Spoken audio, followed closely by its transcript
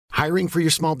Hiring for your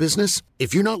small business?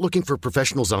 If you're not looking for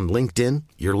professionals on LinkedIn,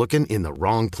 you're looking in the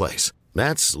wrong place.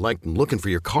 That's like looking for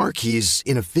your car keys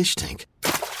in a fish tank.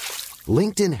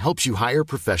 LinkedIn helps you hire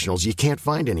professionals you can't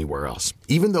find anywhere else,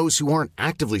 even those who aren't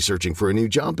actively searching for a new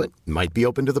job but might be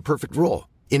open to the perfect role.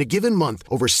 In a given month,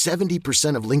 over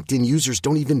 70% of LinkedIn users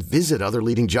don't even visit other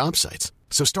leading job sites.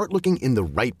 So start looking in the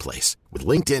right place. With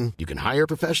LinkedIn, you can hire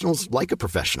professionals like a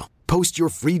professional. Post your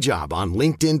free job on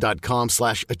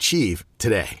linkedin.com/achieve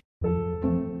today.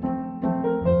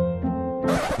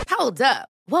 Hold up.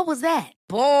 What was that?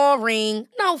 Boring.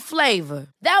 No flavor.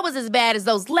 That was as bad as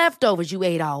those leftovers you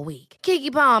ate all week.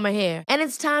 Keke Palmer here. And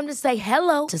it's time to say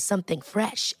hello to something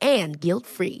fresh and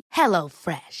guilt-free. Hello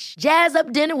Fresh. Jazz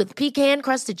up dinner with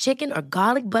pecan-crusted chicken or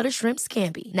garlic butter shrimp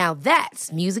scampi. Now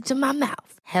that's music to my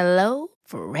mouth. Hello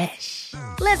Fresh.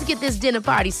 Let's get this dinner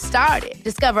party started.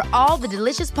 Discover all the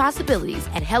delicious possibilities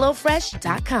at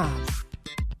hellofresh.com.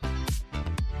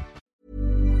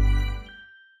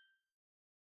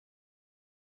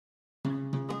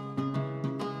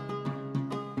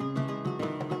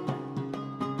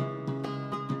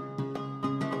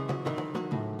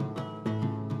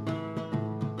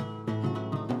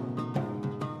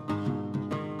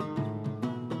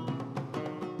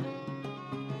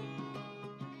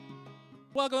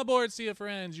 Welcome aboard, Sea of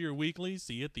Friends, your weekly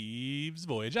Sea of Thieves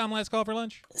voyage. I'm Last Call for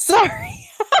Lunch. Sorry.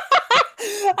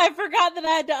 I forgot that I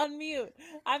had to unmute.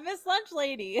 I'm Miss Lunch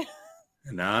Lady.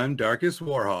 And I'm Darkest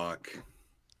Warhawk.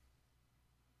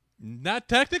 Not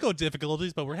technical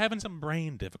difficulties, but we're having some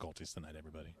brain difficulties tonight,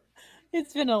 everybody.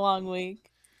 It's been a long week.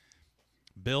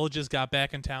 Bill just got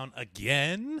back in town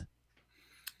again.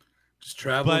 Just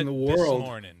traveling the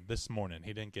world. This morning.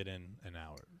 He didn't get in an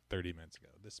hour, 30 minutes ago.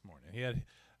 This morning. He had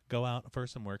go out for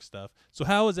some work stuff. So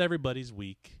how was everybody's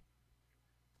week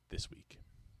this week?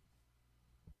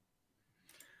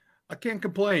 I can't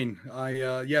complain.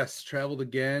 I traveled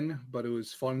again, but it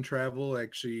was fun travel.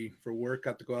 Actually, for work,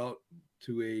 got to go out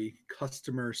to a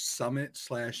customer summit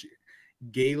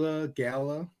 /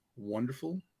 gala.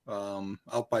 Wonderful.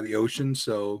 Out by the ocean,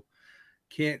 so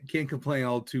can't complain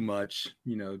all too much.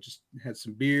 You know, just had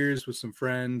some beers with some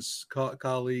friends,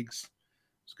 colleagues.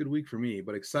 It's a good week for me,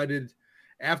 but excited.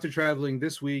 After traveling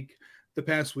this week, the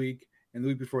past week, and the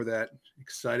week before that,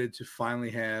 excited to finally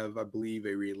have, I believe,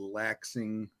 a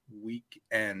relaxing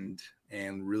weekend,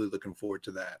 and really looking forward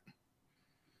to that.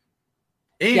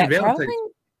 And yeah, Valentine's. Traveling?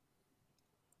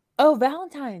 Oh,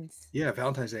 Valentine's. Yeah,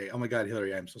 Valentine's Day. Oh my God,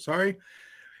 Hillary, I'm so sorry.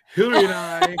 Hillary and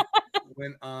I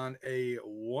went on a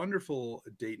wonderful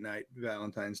date night,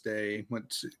 Valentine's Day.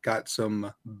 Got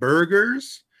some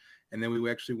burgers, and then we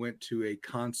actually went to a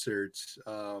concert.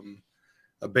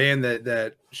 A band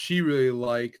that she really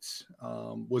liked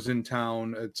was in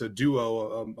town. It's a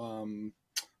duo,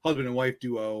 husband and wife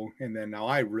duo, and then now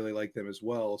I really like them as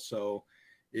well. So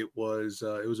it was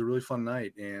a really fun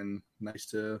night and nice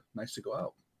to go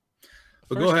out.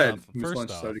 But go ahead, Miss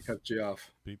Lunch. Sorry to cut you off.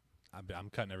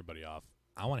 I'm cutting everybody off.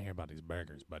 I want to hear about these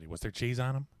burgers, buddy. Was there cheese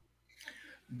on them?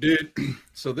 Dude,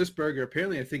 so this burger,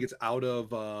 apparently I think it's out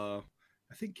of I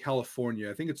think California.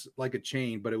 I think it's like a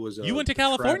chain, but it was You went to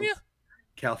California?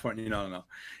 California, no.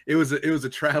 It was a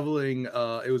traveling.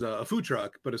 It was a food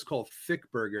truck, but it's called Thick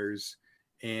Burgers,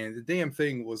 and the damn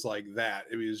thing was like that.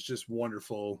 It was just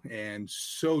wonderful and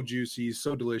so juicy,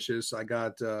 so delicious. I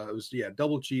got it was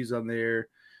double cheese on there,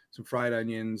 some fried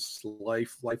onions.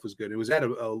 Life was good. It was at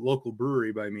a local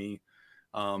brewery by me,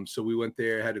 so we went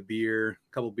there, had a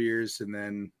couple beers, and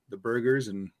then the burgers,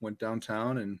 and went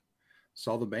downtown and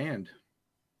saw the band.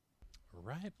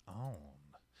 Right on.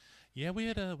 Yeah, we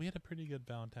had a pretty good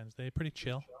Valentine's Day. Pretty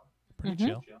chill.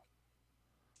 Chill.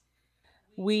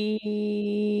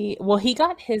 He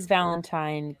got his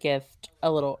Valentine gift a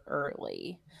little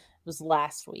early. It was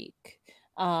last week.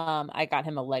 I got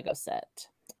him a Lego set.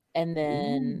 And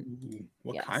then Ooh,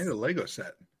 what kind of Lego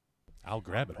set? I'll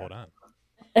grab it. Hold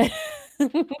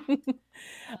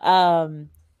on.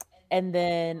 And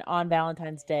then on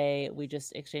Valentine's Day, we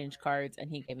just exchanged cards, and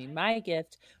he gave me my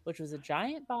gift, which was a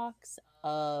giant box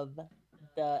of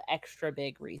the extra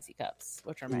big Reese cups,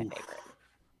 which are my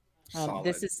favorite.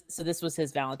 This was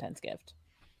his Valentine's gift.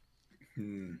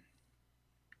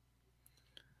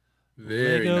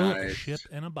 Very Lego nice. Ship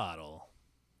in a bottle.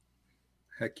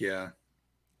 Heck yeah.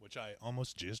 Which I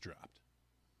almost just dropped.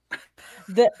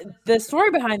 The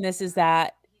story behind this is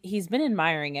that he's been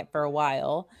admiring it for a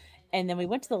while. And then we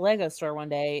went to the Lego store one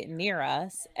day near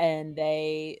us, and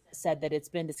they said that it's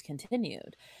been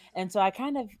discontinued. And so I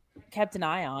kind of kept an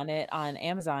eye on it on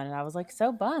Amazon, and I was like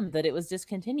so bummed that it was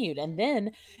discontinued. And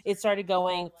then it started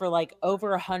going for like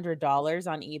over $100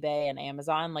 on eBay and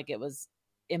Amazon. Like it was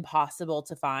impossible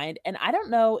to find. And I don't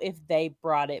know if they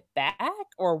brought it back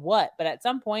or what, but at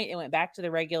some point it went back to the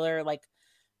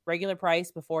regular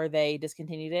price before they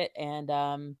discontinued it. And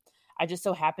I just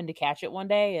so happened to catch it one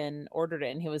day and ordered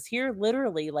it, and it was here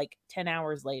literally like 10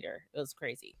 hours later. It was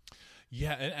crazy.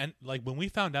 Yeah, and like when we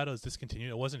found out it was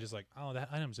discontinued, it wasn't just like, oh, that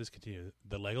item's discontinued.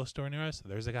 The Lego store near us,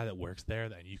 there's a guy that works there,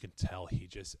 and you can tell he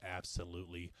just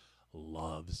absolutely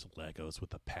loves Legos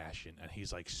with a passion, and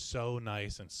he's like so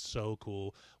nice and so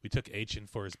cool. We took H in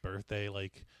for his birthday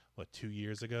like 2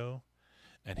 years ago,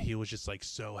 and he was just like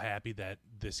so happy that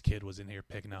this kid was in here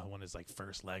picking out one of his like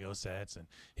first Lego sets, and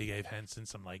he gave Henson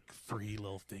some like free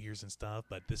little figures and stuff.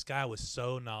 But this guy was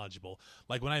so knowledgeable.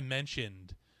 Like when I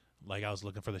mentioned like I was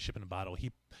looking for the ship in a bottle,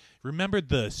 he remembered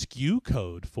the SKU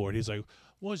code for it. He's like,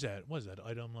 what was that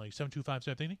item like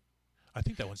 7257? I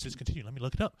think that one's discontinued. Let me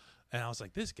look it up. And I was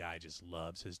like, this guy just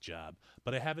loves his job.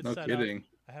 But I have it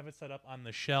I have it set up on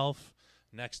the shelf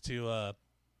next to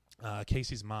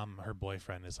Casey's mom. Her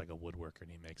boyfriend is like a woodworker, and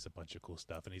he makes a bunch of cool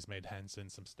stuff. And he's made Henson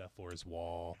some stuff for his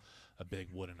wall, a big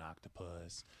wooden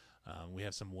octopus. We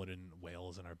have some wooden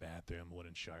whales in our bathroom,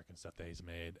 wooden shark and stuff that he's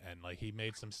made. And like he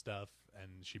made some stuff, and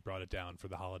she brought it down for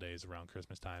the holidays around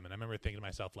Christmas time. And I remember thinking to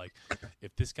myself, like,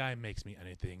 if this guy makes me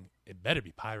anything, it better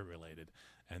be pirate related.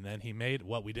 And then he made,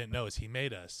 what we didn't know is he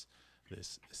made us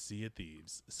this Sea of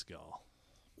Thieves skull.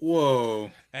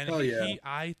 Whoa! And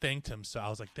I thanked him, so I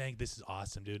was like, "Dang, this is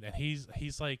awesome, dude." And he's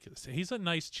a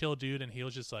nice, chill dude, and he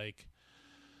was just like,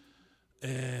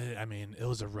 I mean, it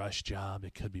was a rush job.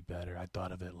 It could be better. I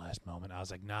thought of it last moment. I was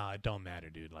like, "Nah, it don't matter,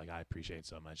 dude. Like, I appreciate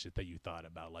so much that you thought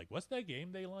about like, what's that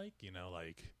game they like, you know,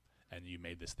 like, and you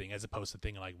made this thing as opposed to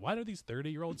thinking like, why do these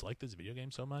 30-year-olds like this video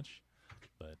game so much?"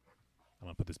 But I'm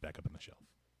gonna put this back up on the shelf.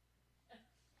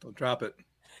 Don't drop it.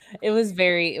 It was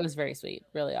very sweet.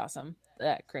 Really awesome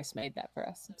that Chris made that for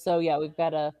us. So yeah, we've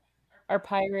got our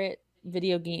pirate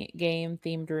video game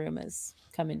themed room is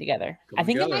coming together. I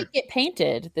think it might get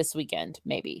painted this weekend,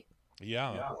 maybe.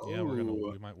 Yeah,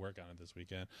 we might work on it this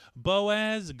weekend.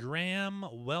 Boaz, Graham,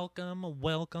 welcome.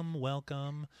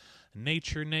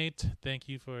 Nature Nate, thank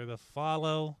you for the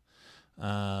follow.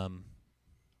 And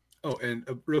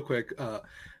real quick,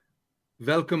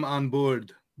 welcome on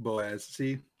board, Boaz.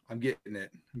 See, I'm getting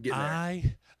it. I'm getting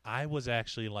there. I was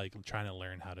actually like trying to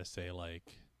learn how to say like,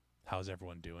 how's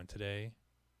everyone doing today,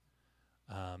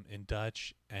 in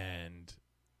Dutch, and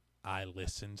I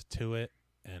listened to it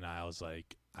and I was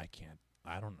like,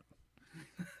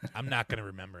 I'm not going to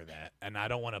remember that, and I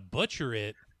don't want to butcher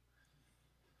it.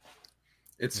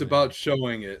 It's about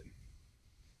showing it.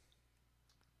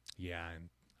 Yeah, and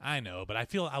I know, but I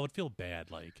would feel bad.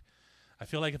 Like, I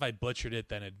feel like if I butchered it,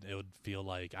 then it would feel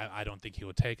like, I don't think he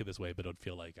would take it this way, but it would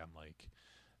feel like I'm like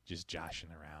just joshing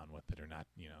around with it or not,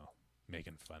 you know,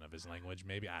 making fun of his language.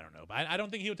 Maybe, I don't know. But I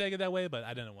don't think he would take it that way, but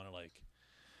I didn't want to like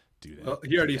do that. Well,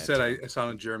 he already said I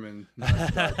sounded German.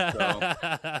 So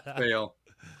fail.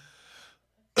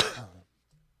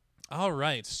 All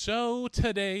right, so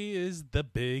today is the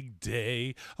big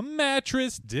day,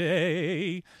 Mattress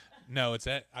Day. No, it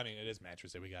is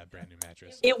Mattress Day. We got a brand new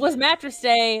mattress. It was Mattress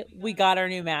Day. We got our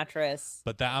new mattress.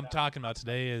 But I'm talking about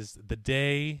today is the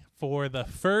day for the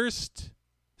first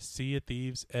Sea of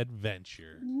Thieves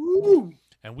adventure. Woo!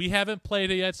 And we haven't played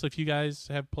it yet, so if you guys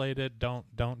have played it, don't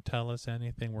tell us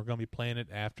anything. We're going to be playing it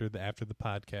after the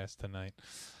podcast tonight.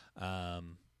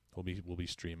 We'll be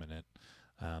streaming it.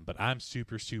 But I'm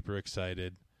super, super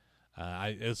excited.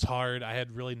 It was hard. I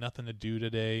had really nothing to do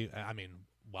today. I mean,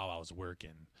 while I was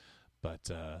working.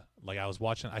 But like I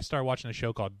started watching a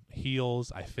show called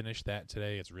Heels. I finished that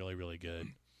today. It's really, really good.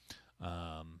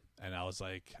 And I was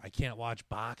like, I can't watch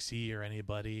Boxy or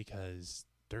anybody because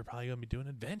they're probably going to be doing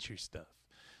adventure stuff.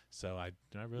 So I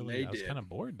was kind of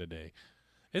bored today.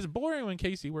 It's boring when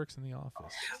Casey works in the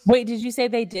office. Wait, did you say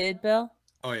they did, Bill?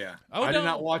 Oh yeah. I did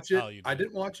not watch it. Oh, I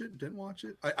didn't watch it. Didn't watch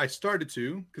it. I started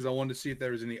to because I wanted to see if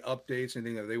there was any updates,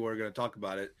 anything that they were going to talk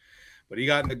about it. But he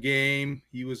got in the game.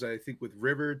 He was, I think, with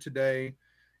River today.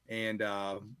 And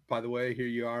by the way, here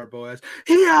you are, Boaz.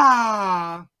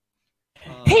 Yeah.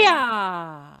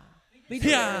 Yeah. We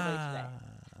did today.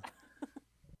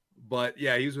 But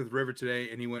yeah, he was with River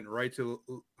today, and he went right to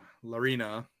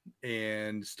Larina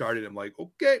and started. I'm like,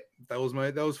 okay, that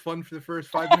was fun for the first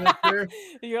 5 minutes there.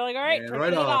 You're like, all right, and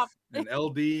right off. And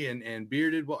LD and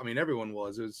Bearded. Well, I mean, everyone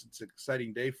was. It's an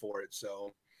exciting day for it.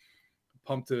 So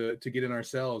pumped to get in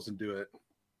ourselves and do it.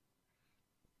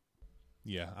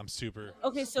 Yeah, I'm super.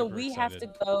 Okay, so super we excited. have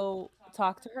to go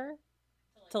talk to her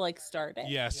to like start it.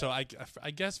 Yeah, so I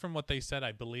guess from what they said,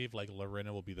 I believe like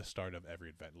Lorena will be the start of every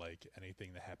event. Like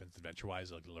anything that happens adventure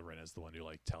wise, like Lorena's the one who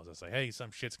like tells us like, hey,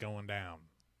 some shit's going down.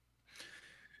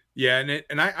 Yeah,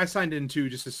 and I signed in too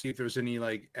just to see if there's any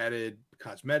like added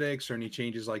cosmetics or any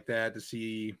changes like that to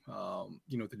see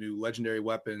the new legendary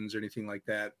weapons or anything like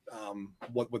that.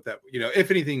 What that if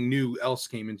anything new else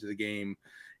came into the game,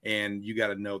 and you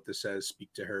got a note that says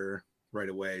speak to her right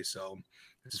away. So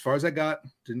as far as I got,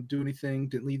 didn't do anything,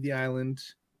 didn't leave the island,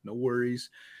 no worries.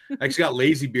 I actually got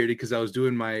lazy bearded because I was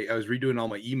redoing all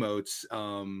my emotes.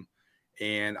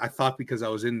 And I thought because I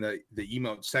was in the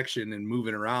emote section and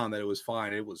moving around that it was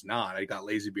fine. It was not. I got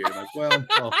lazy beard. I'm like,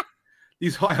 well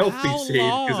these I hope these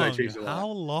saved because I changed a lot. How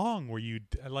long were you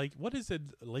like? What is it,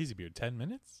 lazy beard? 10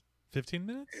 minutes? 15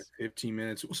 minutes? 15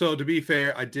 minutes. So to be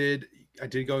fair, I did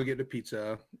go and get a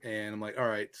pizza, and I'm like, all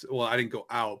right. Well, I didn't go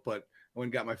out, but I went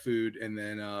and got my food, and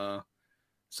then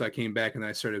so I came back and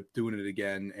I started doing it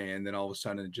again, and then all of a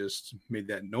sudden it just made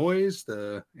that noise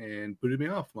and booted me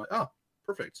off. I'm like, oh,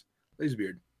 perfect. Lazy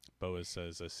beard. Boas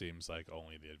says it seems like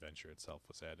only the adventure itself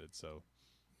was added, so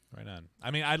right on. I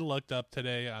mean, I looked up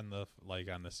today on the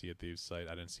Sea of Thieves site.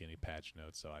 I didn't see any patch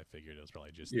notes, so I figured it was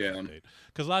probably just an update.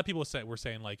 Because a lot of people were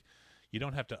saying like you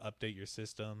don't have to update your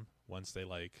system once they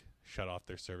like shut off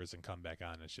their servers and come back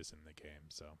on. It's just in the game.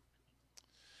 So,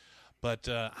 but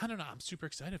I don't know. I'm super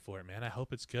excited for it, man. I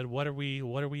hope it's good. What are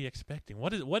we expecting?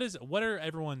 What are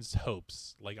everyone's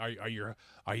hopes? Like, are your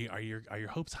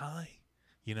hopes high?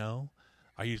 You know,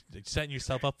 are you setting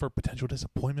yourself up for potential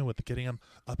disappointment with getting them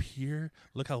up here?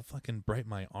 Look how fucking bright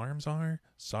my arms are.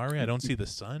 Sorry, I don't see the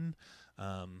sun.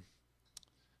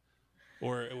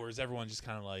 Or is everyone just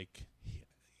kind of like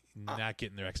not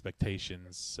getting their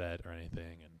expectations set or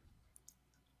anything? And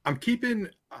I'm keeping.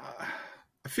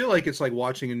 I feel like it's like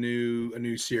watching a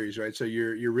new series, right? So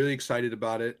you're really excited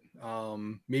about it.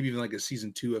 Maybe even like a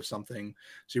season 2 of something.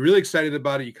 So you're really excited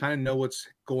about it. You kind of know what's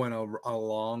going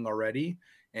along already,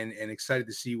 and excited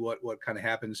to see what kind of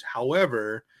happens.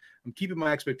 However, I'm keeping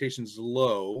my expectations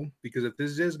low because if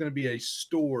this is going to be a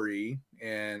story,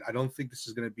 and I don't think this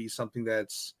is going to be something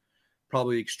that's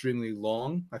probably extremely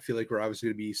long. I feel like we're obviously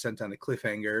going to be sent on a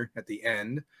cliffhanger at the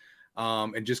end.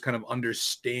 And just kind of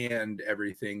understand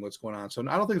everything, what's going on. So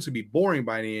I don't think it's going to be boring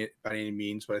by any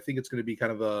means, but I think it's going to be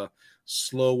kind of a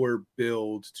slower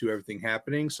build to everything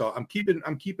happening. So I'm keeping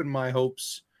my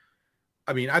hopes.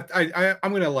 I mean, I'm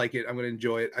going to like it. I'm going to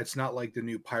enjoy it. It's not like the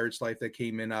new Pirates Life that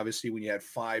came in, obviously, when you had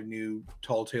 5 new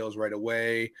Tall Tales right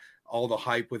away, all the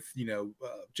hype with,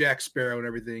 Jack Sparrow and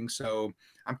everything. So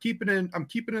I'm keeping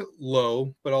it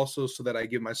low, but also so that I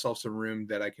give myself some room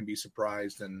that I can be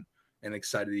surprised and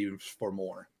excited even for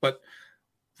more. But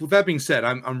with that being said,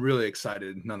 I'm really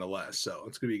excited nonetheless. So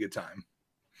it's gonna be a good time.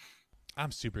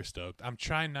 I'm super stoked. I'm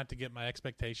trying not to get my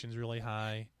expectations really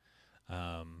high,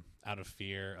 out of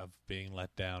fear of being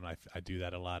let down. I do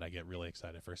that a lot. I get really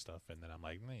excited for stuff, and then I'm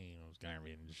like,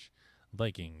 garbage.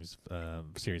 Vikings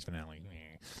series finale.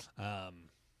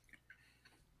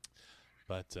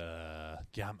 But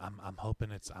yeah, I'm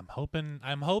hoping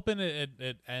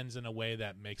it ends in a way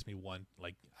that makes me want,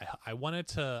 like, I want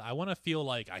to feel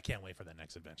like I can't wait for the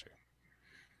next adventure.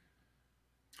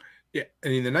 Yeah, I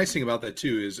mean the nice thing about that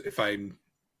too is, if I'm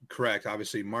correct,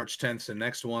 obviously March 10th the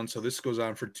next one, so this goes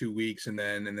on for 2 weeks, and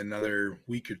then another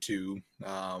week or two,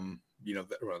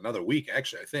 another week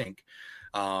actually, I think.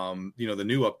 The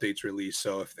new updates release.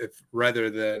 So if rather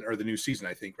than, or the new season,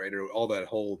 I think, right, or all that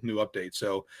whole new update.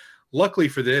 So luckily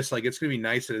for this, like, it's going to be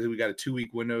nice that we got a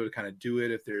 2-week window to kind of do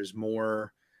it. If there's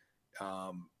more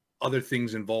other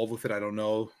things involved with it, I don't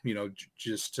know,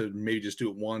 just to maybe just do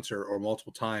it once or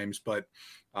multiple times. But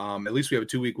at least we have a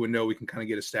 2-week window. We can kind of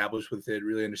get established with it,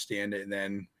 really understand it. And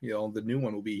then, the new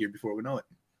one will be here before we know it.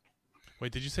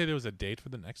 Wait, did you say there was a date for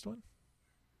the next one?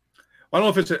 I don't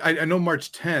know if it's I know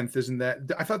March 10th, isn't that?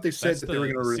 I thought they said that they were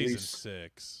going to release season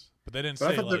 6, but they didn't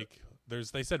say like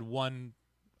they said 1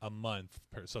 a month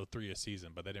so 3 a season,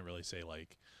 but they didn't really say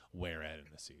like where at in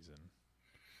the season.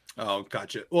 Oh,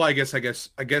 gotcha. Well, I guess if it's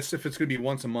going to be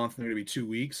once a month and going to be 2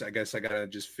 weeks, I guess I got to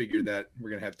just figure that we're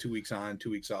going to have 2 weeks on, 2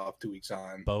 weeks off, 2 weeks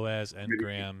on. Boaz and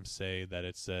Graham say that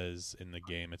it says in the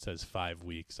game, it says 5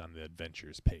 weeks on the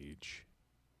adventures page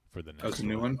for the next That's a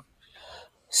new one.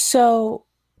 So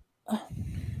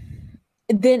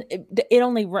then it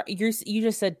only you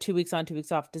just said 2 weeks on, 2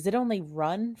 weeks off. Does it only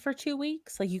run for 2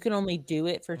 weeks? Like, you can only do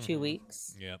it for 2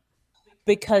 weeks? Yeah.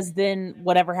 Because then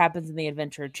whatever happens in the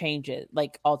adventure changes,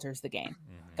 like alters the game.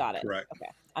 Got it. Correct.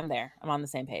 Okay. I'm there. I'm on the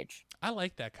same page. I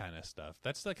like that kind of stuff.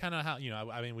 That's the kind of how,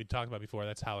 I mean, we talked about before,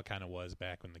 that's how it kind of was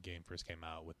back when the game first came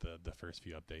out with the first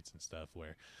few updates and stuff,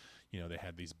 where, they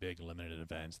had these big limited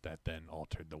events that then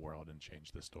altered the world and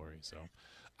changed the story. So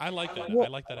I like that. I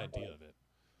like that idea of it.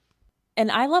 And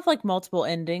I love, like, multiple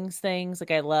endings things,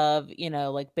 like, I love,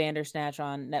 like, Bandersnatch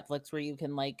on Netflix where you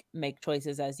can, like, make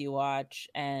choices as you watch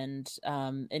and,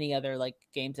 any other, like,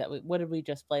 games that what did we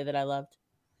just play that I loved?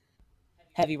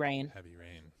 Heavy Rain. Heavy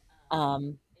Rain.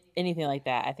 Um, Anything like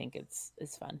that, I think it's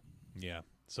fun. Yeah.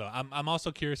 So I'm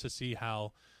also curious to see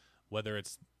how, whether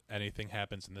it's anything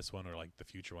happens in this one or like the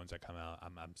future ones that come out.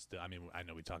 I'm still. I mean, I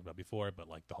know we talked about before, but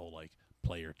like the whole like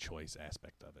player choice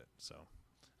aspect of it. So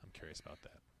I'm curious about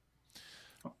that.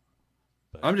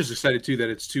 But I'm just excited too that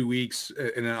it's 2 weeks,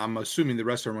 and I'm assuming the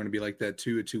rest of them are going to be like that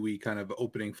too, a 2 week kind of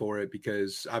opening for it,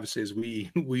 because obviously, as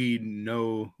we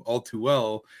know all too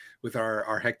well, with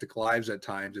our hectic lives at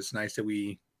times, it's nice that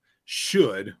we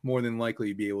should more than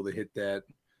likely be able to hit that,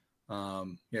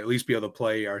 at least be able to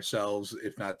play ourselves,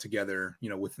 if not together,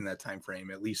 within that time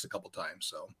frame, at least a couple times.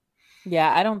 So.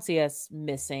 Yeah, I don't see us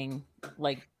missing,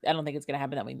 like, I don't think it's gonna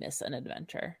happen that we miss an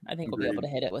adventure. I think we'll be able to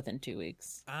hit it within 2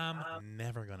 weeks. I'm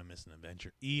never gonna miss an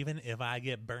adventure, even if I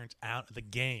get burnt out of the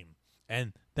game.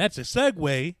 And that's a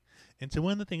segue into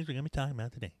one of the things we're gonna be talking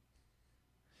about today.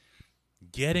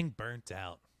 Getting burnt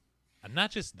out. And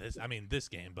not just this, I mean this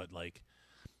game, but like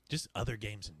just other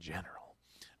games in general.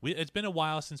 It's been a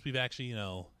while since we've actually,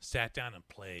 sat down and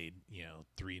played,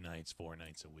 3 nights, 4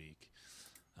 nights a week.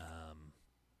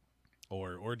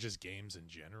 Or just games in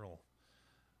general.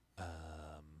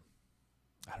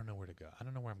 I don't know where to go. I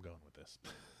don't know where I'm going with this.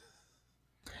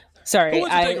 Sorry,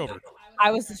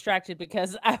 I was distracted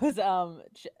because I was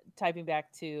typing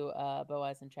back to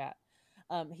Boaz in chat.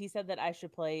 He said that I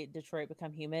should play Detroit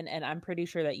Become Human, and I'm pretty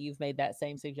sure that you've made that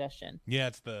same suggestion. Yeah,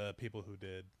 it's the people who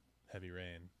did Heavy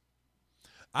Rain.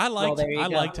 I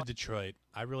liked Detroit.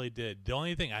 I really did. The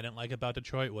only thing I didn't like about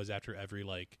Detroit was after every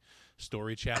like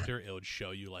story chapter, it would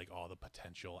show you like all the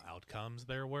potential outcomes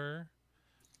there were.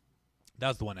 That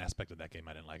was the one aspect of that game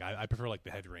I didn't like. I prefer like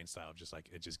the Heavy Rain style, just like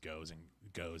it just goes and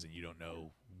you don't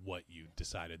know what you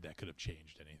decided that could have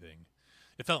changed anything.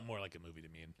 It felt more like a movie to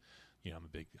me, and I'm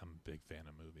a big fan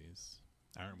of movies.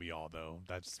 Aren't we all though?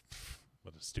 That's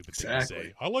what a stupid thing to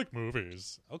say. I like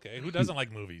movies. Okay, who doesn't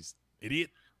like movies? Idiot.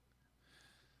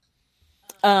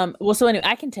 Well, so anyway,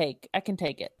 I can take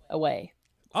it away.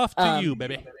 Off to you,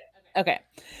 baby. Okay.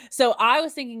 So I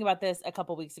was thinking about this a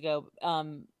couple weeks ago.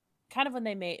 Kind of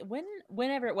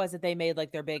whenever it was that they made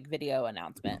like their big video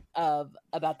announcement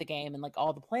about the game and like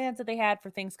all the plans that they had for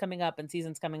things coming up and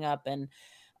seasons coming up, and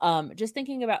just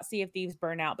thinking about Sea of Thieves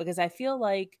burnout, because I feel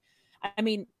like, I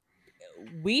mean,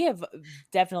 we have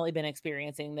definitely been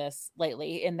experiencing this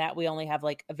lately in that we only have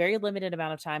like a very limited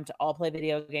amount of time to all play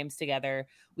video games together.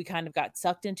 We kind of got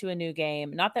sucked into a new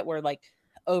game. Not that we're like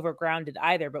over Grounded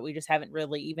either, but we just haven't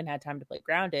really even had time to play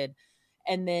Grounded.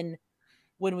 And then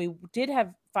when we did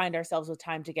find ourselves with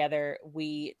time together,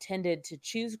 we tended to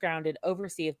choose Grounded over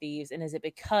Sea of Thieves. And is it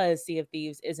because Sea of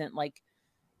Thieves isn't like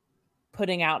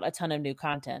putting out a ton of new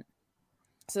content?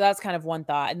 So that's kind of one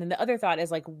thought. And then the other thought is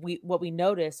like what we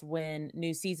notice when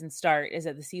new seasons start is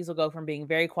that the seas will go from being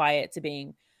very quiet to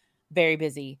being very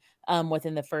busy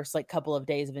within the first like couple of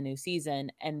days of a new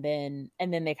season, and then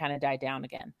they kind of die down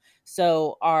again.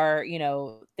 So our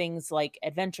things like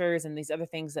adventures and these other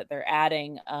things that they're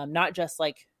adding, not just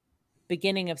like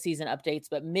beginning of season updates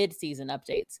but mid-season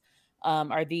updates,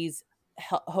 are these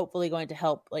hopefully going to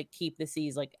help like keep the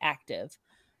seas like active.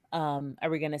 Are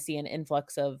we going to see an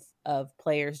influx of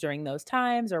players during those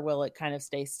times, or will it kind of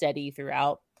stay steady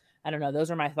throughout? I don't know.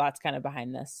 Those are my thoughts kind of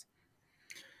behind this.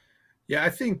 Yeah, I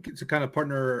think to kind of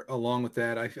partner along with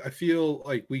that, I feel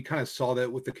like we kind of saw that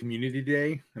with the community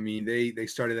day. I mean, they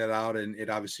started that out and it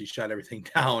obviously shut everything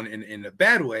down in a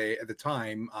bad way at the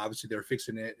time. Obviously, they're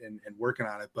fixing it and working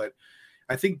on it. But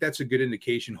I think that's a good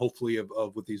indication, hopefully,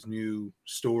 of with these new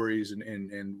stories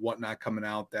and whatnot coming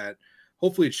out, that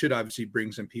hopefully it should obviously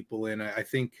bring some people in. I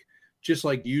think just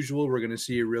like usual, we're going to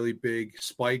see a really big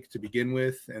spike to begin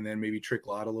with and then maybe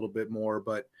trickle out a little bit more.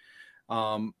 But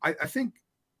I think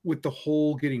with the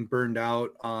whole getting burned out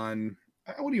on,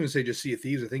 I wouldn't even say just Sea of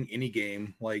Thieves, I think any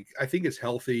game, like I think it's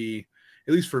healthy,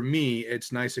 at least for me,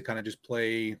 it's nice to kind of just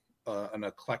play an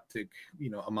eclectic,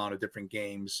 amount of different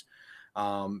games.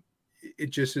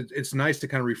 It's nice to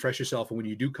kind of refresh yourself. And when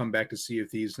you do come back to Sea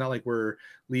of Thieves, it's not like we're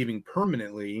leaving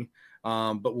permanently.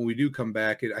 But when we do come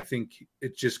back, I think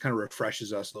it just kind of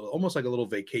refreshes us a little, almost like a little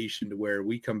vacation, to where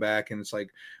we come back and it's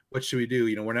like, what should we do?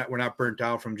 We're not burnt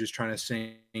out from just trying to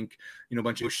sink, a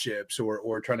bunch of ships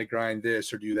or trying to grind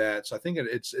this or do that. So I think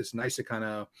it's nice to kind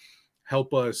of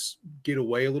help us get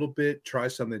away a little bit, try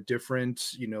something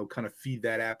different, kind of feed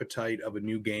that appetite of a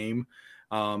new game.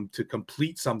 to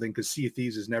complete something, because Sea of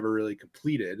Thieves is never really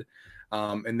completed.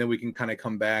 And then we can kind of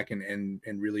come back and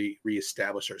really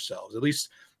reestablish ourselves. At least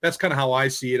that's kind of how I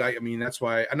see it. I mean, that's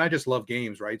why, and I just love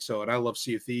games, right? So, and I love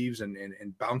Sea of Thieves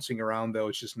and bouncing around, though.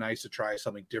 It's just nice to try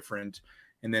something different.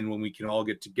 And then when we can all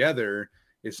get together,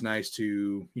 it's nice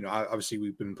to, obviously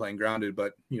we've been playing Grounded,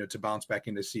 but, to bounce back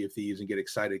into Sea of Thieves and get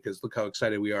excited, because look how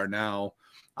excited we are now,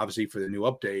 obviously, for the new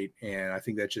update. And I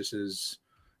think that just is,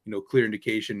 clear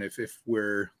indication if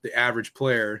we're the average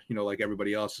player, like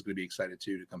everybody else is going to be excited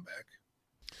too to come back.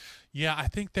 Yeah, I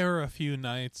think there were a few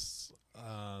nights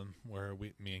where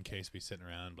me and Case be sitting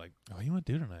around like, oh, what you want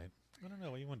to do tonight? I don't know.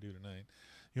 What you want to do tonight?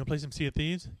 You want to play some Sea of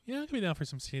Thieves? Yeah, I could be down for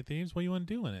some Sea of Thieves. What do you want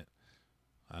to do in it?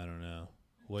 I don't know.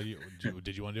 What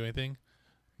did you want to do anything?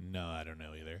 No, I don't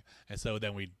know either. And so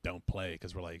then we don't play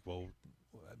because we're like, well,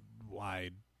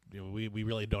 why? We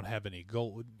really don't have any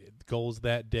goals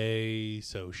that day.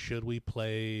 So should we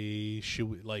play? Should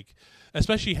we, like,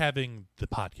 especially having the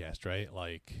podcast, right?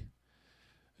 Like,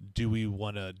 do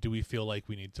we feel like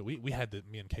we need to? Me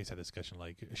and Case had a discussion,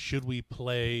 like, should we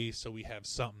play so we have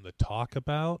something to talk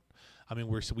about? I mean,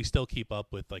 we still keep up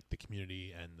with like the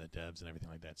community and the devs and everything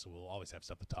like that, so we'll always have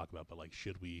stuff to talk about. But like,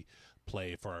 should we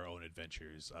play for our own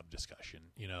adventures of discussion?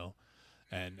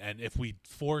 And if we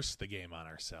force the game on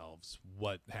ourselves,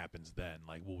 what happens then?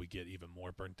 Like, will we get even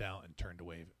more burnt out and turned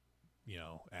away?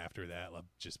 After that,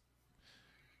 just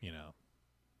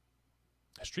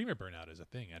a streamer burnout is a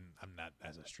thing, and I'm not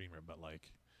as a streamer, but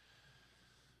like.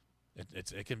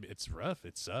 It's rough.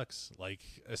 It sucks. Like,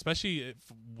 especially if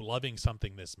loving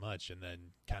something this much and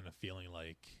then kind of feeling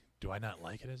like, do I not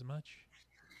like it as much?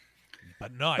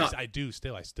 But no, I do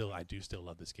still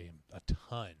love this game a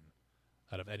ton.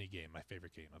 Out of any game, my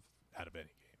favorite game out of any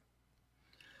game.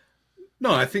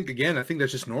 No, I think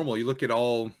that's just normal. You look at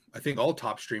all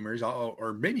top streamers,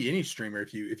 or maybe any streamer,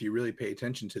 if you really pay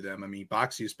attention to them. I mean,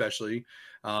 Boxy especially,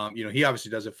 he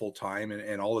obviously does it full time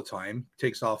and all the time.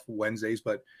 Takes off Wednesdays,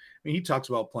 but I mean, he talks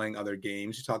about playing other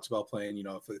games. He talks about playing,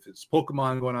 if it's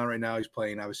Pokemon going on right now, he's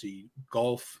playing obviously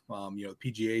golf,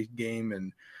 PGA game,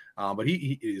 and but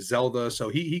he is Zelda, so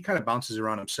he kind of bounces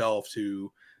around himself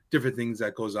to different things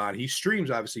that goes on. He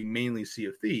streams obviously mainly Sea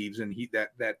of Thieves, and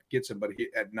that gets him. But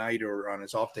at night or on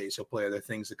his off days, he'll play other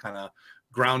things to kind of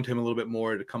ground him a little bit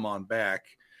more to come on back.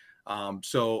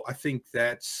 So I think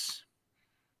that's,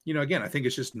 again, I think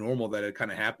it's just normal that it kind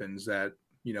of happens. That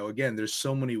again, there's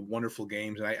so many wonderful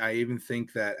games, and I even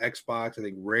think that Xbox, I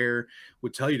think Rare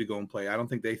would tell you to go and play. I don't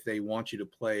think they want you to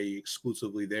play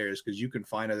exclusively theirs, because you can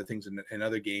find other things in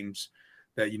other games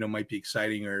that might be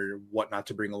exciting or whatnot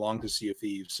to bring along to Sea of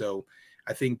Thieves. So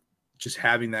I think just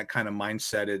having that kind of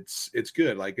mindset, it's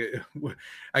good. Like,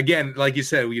 again, like you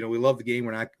said, we love the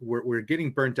game. We're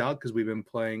getting burnt out because we've been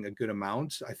playing a good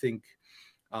amount. I think,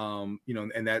 and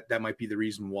that might be the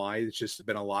reason why. It's just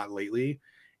been a lot lately.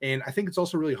 And I think it's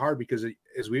also really hard because,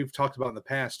 as we've talked about in the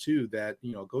past too, that,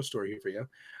 ghost story here for you.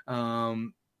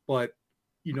 But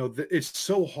it's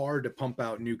so hard to pump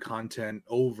out new content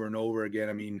over and over again.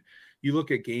 I mean, you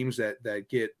look at games that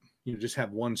get, just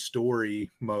have one story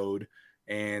mode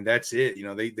and that's it.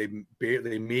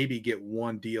 They maybe get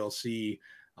one DLC,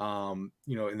 in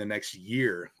the next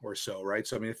year or so. Right.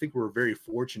 So, I mean, I think we're very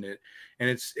fortunate, and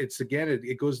it's again,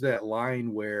 it goes to that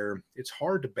line where it's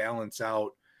hard to balance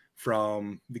out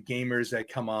from the gamers that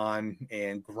come on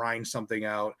and grind something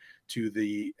out to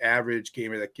the average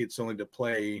gamer that gets only to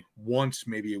play once,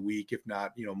 maybe a week, if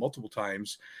not, multiple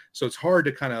times. So it's hard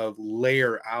to kind of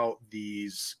layer out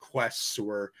these quests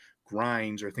or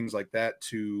grinds or things like that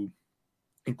to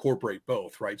incorporate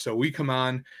both, right? So we come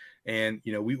on and,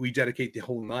 we dedicate the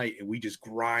whole night and we just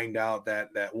grind out that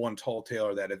one tall tale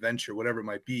or that adventure, whatever it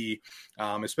might be,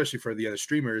 especially for the other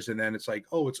streamers. And then it's like,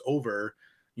 oh, it's over.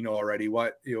 Already,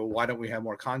 why don't we have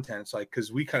more content? It's like,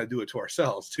 because we kind of do it to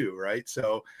ourselves too, right?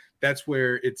 So that's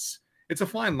where it's a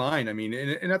fine line. I mean,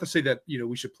 and not to say that,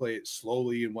 we should play it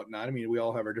slowly and whatnot. I mean, we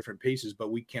all have our different paces,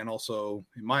 but we can also,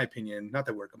 in my opinion, not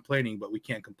that we're complaining, but we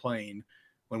can't complain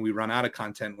when we run out of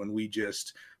content, when we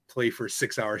just play for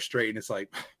 6 hours straight. And it's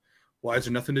like, why is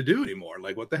there nothing to do anymore?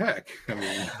 Like, what the heck? I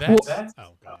mean, that's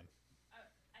oh god.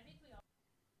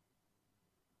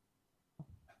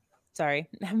 Sorry,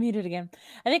 I'm muted again.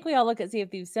 I think we all look at Sea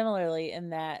of Thieves similarly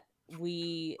in that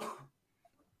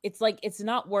it's like, it's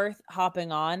not worth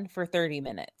hopping on for 30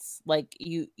 minutes. Like,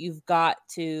 you've got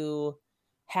to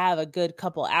have a good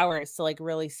couple hours to like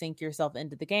really sink yourself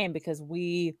into the game, because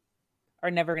we're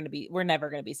never going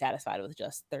to be satisfied with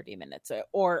just 30 minutes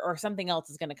or something else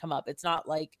is going to come up. It's not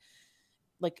like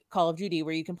Call of Duty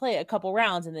where you can play a couple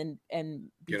rounds and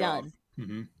be done.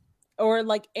 Mm-hmm. Or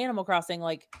like Animal Crossing,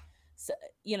 like, so,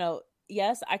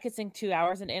 yes, I could sink 2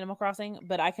 hours into Animal Crossing,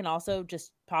 but I can also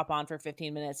just pop on for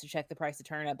 15 minutes to check the price of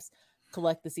turnips,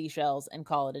 collect the seashells, and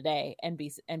call it a day, and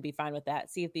be fine with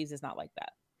that. Sea of Thieves is not like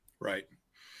that. Right.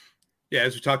 Yeah,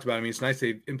 as we talked about, I mean, it's nice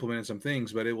they've implemented some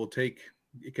things, but it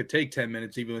could take 10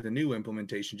 minutes even with a new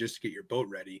implementation just to get your boat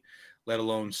ready, let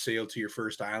alone sail to your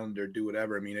first island or do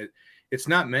whatever. I mean, it's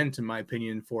not meant, in my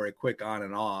opinion, for a quick on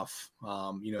and off.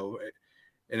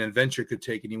 An adventure could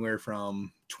take anywhere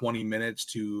from 20 minutes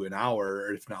to an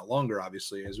hour, if not longer,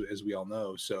 obviously, as we all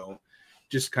know. So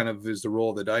just kind of is the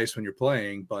roll of the dice when you're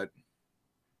playing, but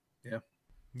yeah.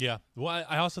 Yeah. Well,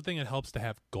 I also think it helps to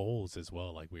have goals as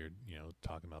well, like we were,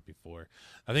 talking about before.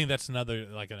 I think that's another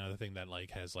thing that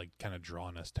like has like kind of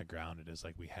drawn us to Grounded is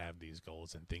like we have these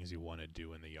goals and things you want to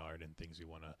do in the yard and things you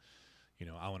want to,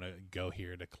 I want to go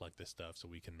here to collect this stuff so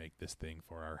we can make this thing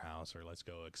for our house, or let's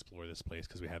go explore this place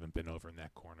because we haven't been over in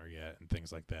that corner yet and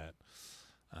things like that.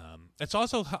 It's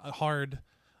also hard,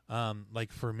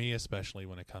 like for me, especially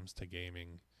when it comes to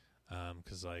gaming,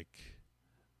 because like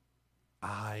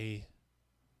I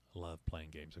love playing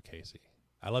games with Casey.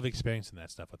 I love experiencing that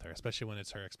stuff with her, especially when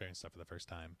it's her experiencing stuff for the first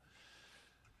time.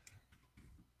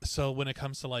 So when it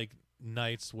comes to like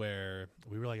nights where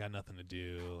we really got nothing to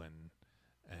do and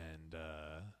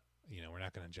we're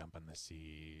not going to jump on the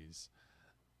seas,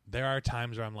 there are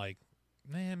times where I'm like,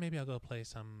 maybe I'll go play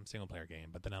some single player game.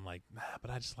 But then I'm like,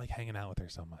 but I just like hanging out with her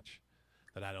so much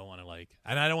that I don't want to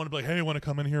and I don't want to be like, hey, want to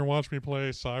come in here and watch me play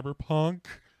Cyberpunk?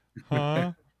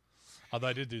 Huh? Although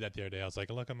I did do that the other day. I was like,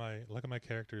 look at my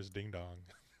character's ding dong.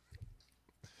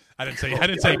 I didn't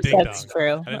say ding dong. That's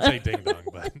true. I didn't say ding dong,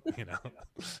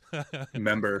 but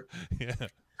Member. Yeah.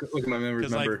 Look at my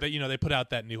member's member. Like, they put out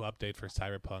that new update for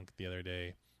Cyberpunk the other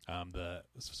day.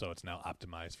 So it's now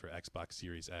optimized for Xbox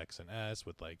Series X and S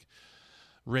with like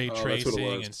ray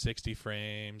tracing and 60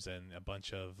 frames and a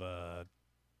bunch of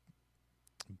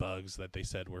bugs that they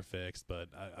said were fixed. But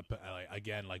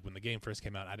again, like when the game first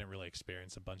came out, I didn't really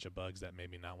experience a bunch of bugs that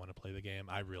made me not want to play the game.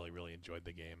 I really, really enjoyed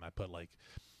the game. I put like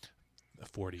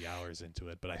 40 hours into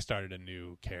it, but I started a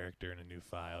new character and a new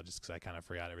file just because I kind of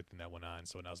forgot everything that went on.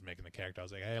 So when I was making the character, I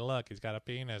was like, hey, look, he's got a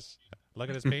penis. Look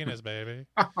at his penis, baby.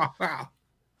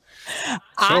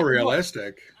 So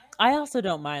realistic. I also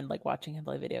don't mind like watching him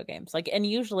play video games. Like, and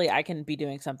usually I can be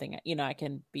doing something, I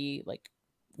can be like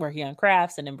working on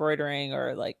crafts and embroidering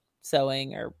or like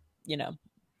sewing or,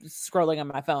 scrolling on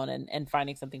my phone and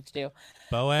finding something to do.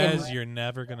 Boaz, you're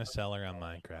never going to sell her on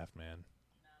Minecraft, man.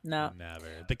 No. Never.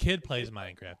 The kid plays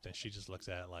Minecraft and she just looks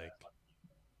at it like,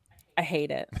 I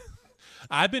hate it.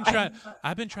 I've been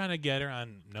trying to get her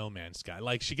on No Man's Sky.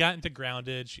 Like she got into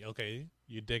Grounded.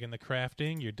 You digging the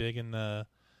crafting, you're digging the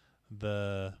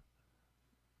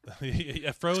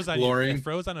it froze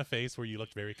on a face where you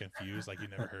looked very confused, like you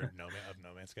never heard of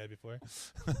No Man's Sky before.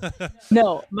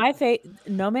 No,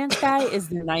 No Man's Sky is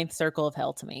the ninth circle of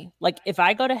hell to me. Like if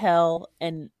I go to hell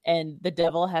and the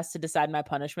devil has to decide my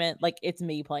punishment, like it's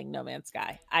me playing No Man's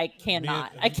Sky. I can't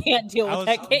deal with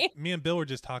that game. Me and Bill were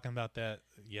just talking about that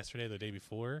yesterday, the day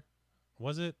before.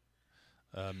 Was it?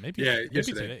 Maybe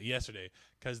yesterday,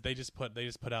 because they just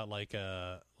put out like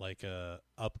a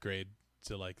upgrade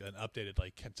to like an updated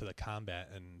like to the combat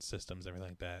and systems, everything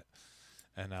like that.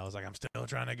 And I was like, I'm still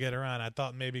trying to get her on. I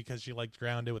thought maybe because she liked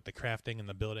Grounded with the crafting and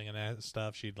the building and that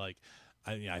stuff, she'd like.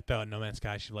 I thought No Man's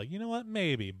Sky, she'd be like, you know what,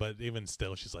 maybe. But even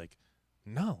still, she's like,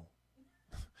 no.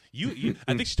 You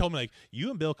I think she told me like,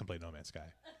 you and Bill can play No Man's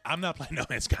Sky. I'm not playing No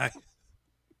Man's Sky.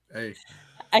 Hey.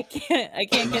 I can't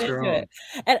get into it.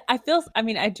 And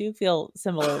I do feel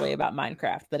similarly about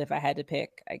Minecraft, but if I had to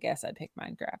pick, I guess I'd pick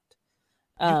Minecraft.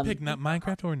 You pick not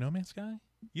Minecraft or No Man's Sky?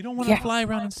 You don't want to fly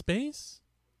around in space?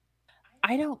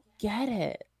 I don't get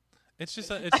it. It's just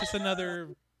another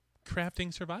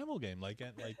crafting survival game like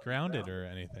Grounded or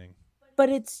anything. But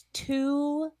it's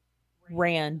too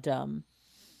random.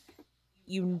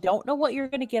 You don't know what you're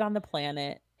going to get on the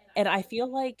planet, and I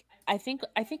feel like I think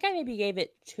I maybe gave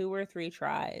it 2 or 3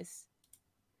 tries,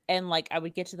 and like I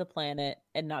would get to the planet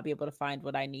and not be able to find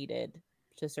what I needed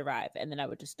to survive, and then I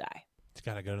would just die. It's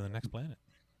got to go to the next planet.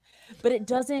 But it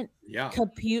doesn't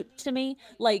compute to me.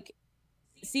 Like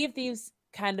Sea of Thieves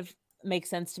kind of makes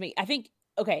sense to me. I think,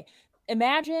 okay,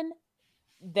 imagine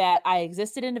that I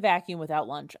existed in a vacuum without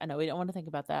lunch. I know we don't want to think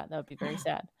about that. That would be very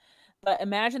sad. But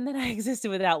imagine that I existed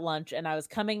without lunch and I was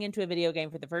coming into a video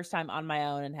game for the first time on my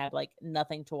own and had like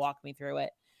nothing to walk me through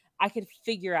it. I could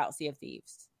figure out Sea of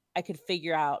Thieves. I could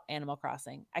figure out Animal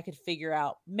Crossing. I could figure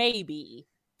out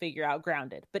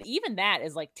Grounded. But even that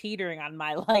is like teetering on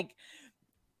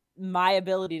my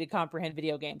ability to comprehend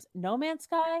video games. No Man's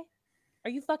Sky, Are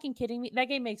you fucking kidding me? That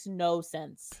game makes no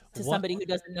sense to somebody who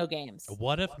doesn't know games.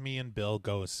 What if me and Bill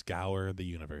go scour the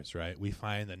universe, right? We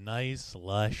find a nice,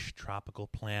 lush, tropical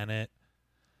planet,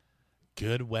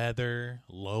 good weather,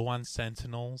 low on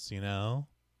sentinels,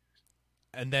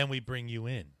 and then we bring you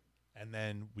in, and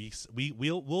then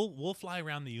we'll fly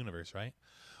around the universe, right?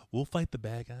 We'll fight the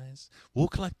bad guys. We'll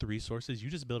collect the resources.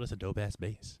 You just build us a dope ass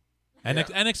base, and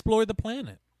explore the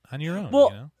planet on your own.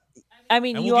 Well, I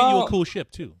mean, and we'll get you a cool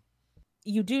ship too.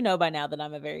 You do know by now that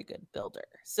I'm a very good builder.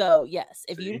 So yes,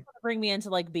 if you want to bring me in to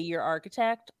like be your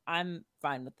architect, I'm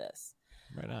fine with this.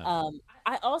 Right on.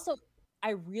 I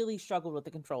really struggled with the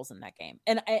controls in that game,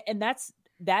 and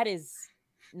that is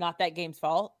not that game's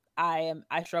fault. I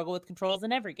struggle with controls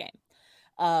in every game,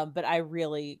 but I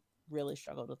really, really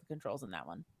struggled with the controls in that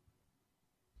one.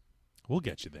 We'll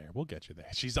get you there.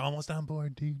 She's almost on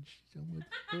board, dude. She's almost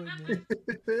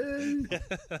on board.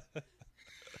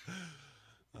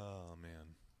 Oh man.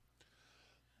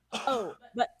 Oh,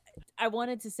 but I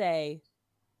wanted to say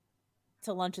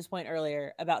to Lunch's point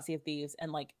earlier about Sea of Thieves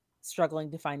and like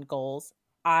struggling to find goals.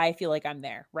 I feel like I'm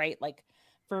there, right? Like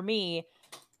for me,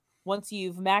 once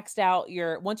you're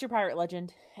Pirate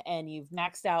Legend and you've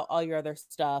maxed out all your other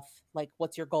stuff, like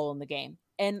what's your goal in the game?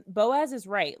 And Boaz is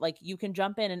right. Like you can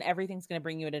jump in and everything's going to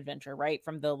bring you an adventure, right?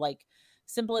 From the like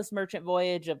simplest merchant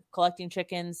voyage of collecting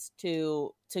chickens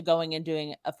to going and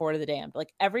doing a Fort of the Damned.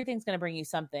 Like everything's going to bring you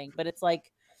something, but it's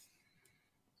like,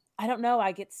 I don't know.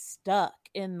 I get stuck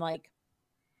in like,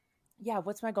 yeah,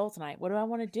 what's my goal tonight? What do I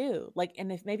want to do? Like,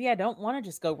 and if maybe I don't want to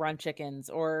just go run chickens,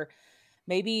 or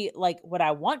maybe like what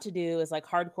I want to do is like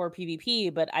hardcore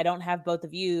PvP, but I don't have both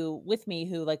of you with me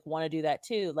who like want to do that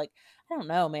too. Like, I don't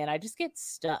know, man. I just get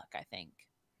stuck, I think.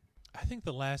 I think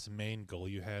the last main goal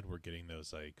you had were getting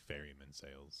those like ferryman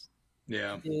sails.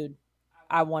 Yeah. Dude,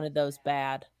 I wanted those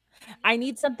bad. I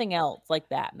need something else like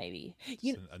that, maybe.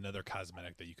 Another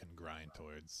cosmetic that you can grind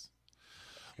towards.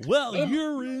 Well,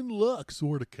 you're in luck,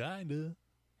 sort of, kind of.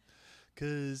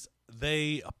 Because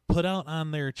they put out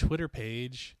on their Twitter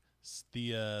page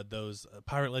those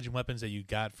Pirate Legend weapons that you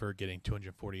got for getting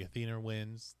 240 Athena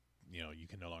wins. You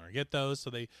can no longer get those. So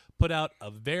they put out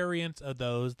a variant of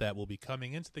those that will be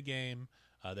coming into the game.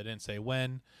 They didn't say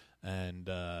when, and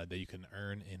that you can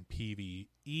earn in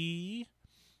PvE.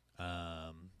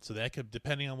 So that could,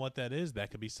 depending on what that is, that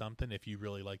could be something. If you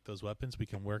really like those weapons, we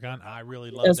can work on. I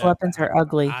really love those weapons are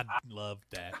ugly. I love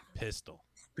that pistol.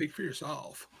 Speak for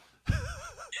yourself.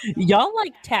 Y'all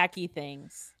like tacky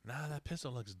things. Nah, that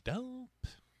pistol looks dope.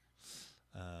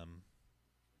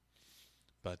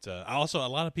 But also, a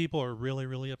lot of people are really,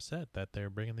 really upset that they're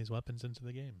bringing these weapons into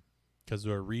the game because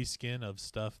they're a reskin of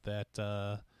stuff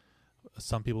that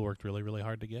some people worked really, really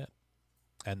hard to get.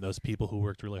 And those people who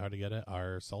worked really hard to get it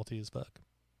are salty as fuck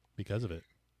because of it.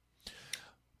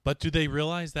 But do they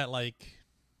realize that, like,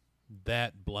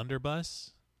 that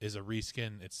blunderbuss is a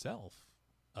reskin itself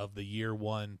of the year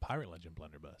one Pirate Legend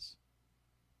blunderbuss?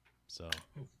 So,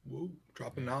 whoa,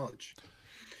 dropping knowledge.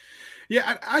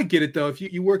 Yeah, I get it though. If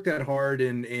you work that hard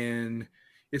and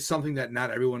it's something that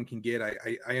not everyone can get,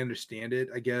 I understand it.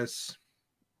 I guess.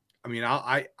 I mean,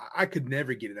 I could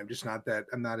never get it.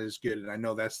 I'm not as good, and I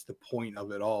know that's the point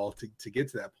of it all to get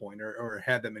to that point, or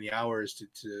have that many hours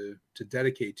to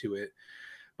dedicate to it.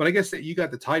 But I guess that you got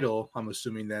the title. I'm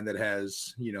assuming then that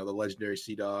has the legendary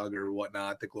Sea Dog or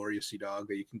whatnot, the glorious Sea Dog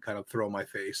that you can kind of throw in my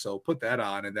face. So put that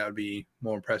on, and that would be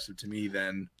more impressive to me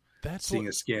than seeing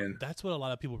a skin. That's what a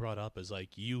lot of people brought up is like,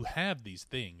 you have these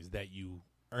things that you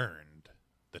earned,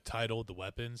 the title, the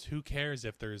weapons. Who cares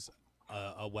if there's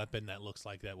a weapon that looks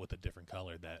like that with a different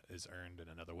color that is earned in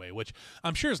another way, which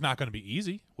I'm sure is not going to be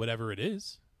easy, whatever it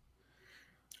is.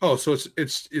 Oh, so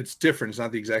it's different. It's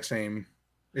not the exact same.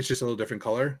 It's just a little different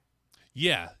color.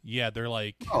 Yeah. They're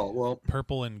like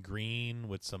purple and green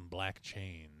with some black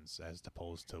chains as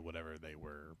opposed to whatever they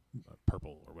were,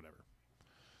 purple or whatever.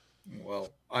 Well,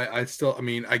 I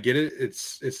get it.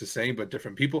 It's the same, but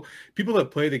different. People that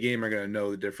play the game are going to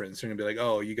know the difference. They're going to be like,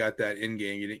 oh, you got that in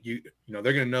game. They're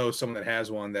going to know someone that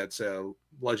has one that's a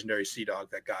legendary Sea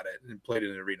Dog that got it and played it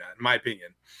in the arena. In my opinion,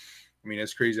 I mean,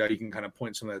 it's crazy how you can kind of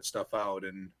point some of that stuff out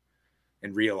and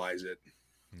realize it.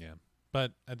 Yeah,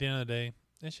 but at the end of the day,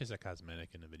 it's just a cosmetic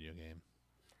in a video game.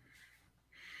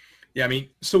 Yeah, I mean,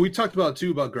 so we talked about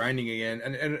grinding again,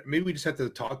 and maybe we just have to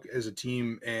talk as a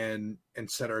team and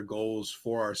set our goals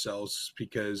for ourselves,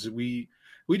 because we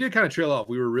did kind of trail off.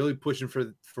 We were really pushing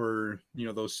for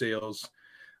those sales,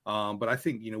 but I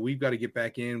think we've got to get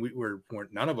back in. We're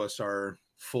none of us are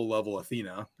full level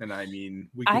Athena, and I mean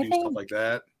we can do stuff like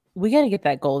that. We got to get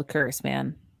that gold curse,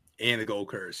 man, and the gold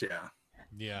curse. Yeah,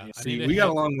 Yeah, See, we got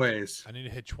a long ways. I need to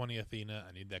hit 20 Athena.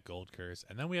 I need that gold curse,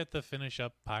 and then we have to finish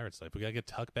up Pirate's Life. We gotta get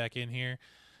Tuck back in here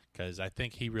because I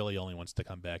think he really only wants to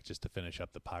come back just to finish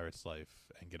up the Pirate's Life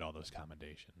and get all those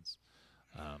commendations.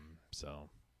 So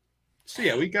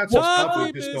yeah, we got some stuff we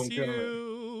I just miss don't go.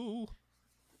 you.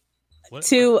 What,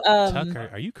 To Tuck,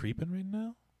 are you creeping right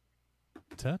now?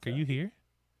 Tuck, are you here?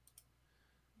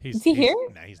 Is he here?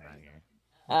 No, he's not here.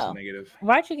 It's Oh, negative.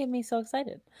 why'd you get me so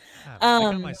excited? I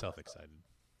got myself excited.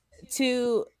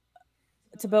 To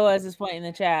Boaz's point in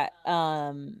the chat,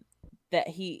 that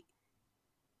he.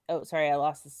 Oh, sorry, I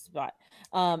lost the spot.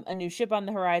 A new ship on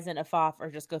the horizon, a FOF, or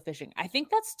just go fishing. I think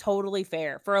that's totally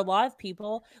fair for a lot of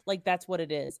people. Like that's what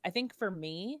it is. I think for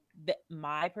me,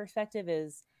 my perspective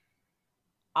is,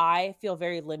 I feel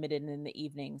very limited in the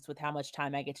evenings with how much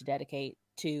time I get to dedicate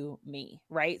to me.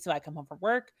 Right, so I come home from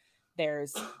work.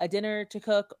 There's a dinner to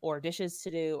cook, or dishes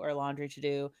to do, or laundry to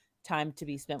do. Time to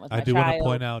be spent with my child. I do want to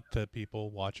point out to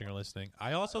people watching or listening,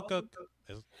 I also cook.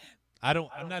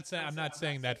 I'm not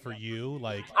saying that for you.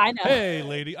 Like, I know. Hey,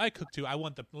 lady, I cook too. I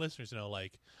want the listeners to know.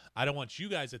 Like, I don't want you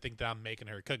guys to think that I'm making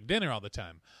her cook dinner all the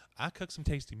time. I cook some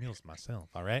tasty meals myself.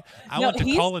 All right. I went to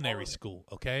culinary school.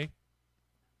 Okay.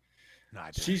 No, I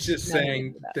don't. She's just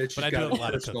saying that she's But I do got have a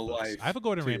lot of personal cookbooks. life. I have a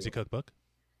Gordon too. Ramsay cookbook.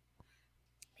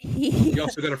 You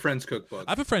also got a friend's cookbook.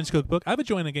 I have a friend's cookbook. I have a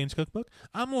Joanna Gaines cookbook.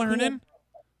 I'm learning.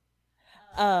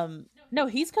 No,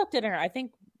 he's cooked dinner, I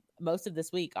think, most of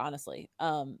this week, honestly.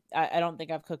 I don't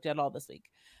think I've cooked at all this week.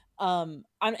 I'm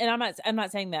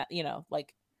not saying that,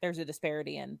 like there's a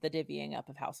disparity in the divvying up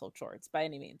of household chores by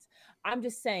any means. I'm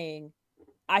just saying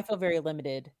I feel very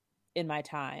limited in my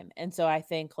time. And so I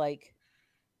think like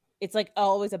it's like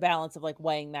always a balance of like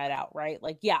weighing that out, right?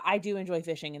 Like, yeah, I do enjoy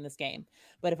fishing in this game,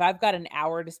 but if I've got an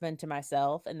hour to spend to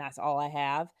myself and that's all I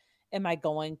have, am I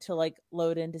going to like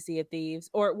load into Sea of Thieves?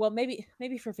 Or, well, maybe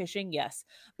for fishing, yes,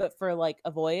 but for like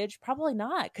a voyage, probably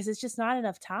not, because it's just not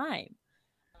enough time.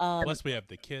 Plus, we have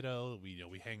the kiddo. We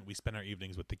spend our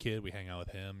evenings with the kid. We hang out with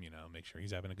him. Make sure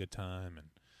he's having a good time, and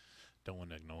don't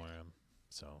want to ignore him.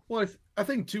 So, well, I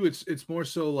think too, it's more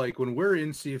so like when we're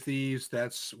in Sea of Thieves,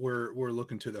 that's where we're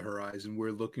looking to the horizon.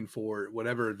 We're looking for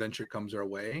whatever adventure comes our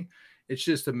way. It's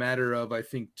just a matter of, I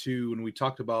think too, when we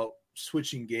talked about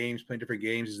switching games, playing different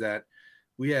games, is that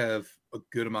we have a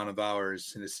good amount of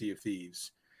hours in the Sea of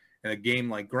Thieves. And a game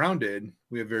like Grounded,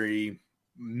 we have very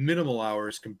minimal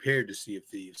hours compared to Sea of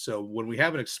Thieves. So when we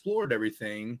haven't explored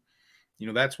everything,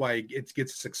 that's why it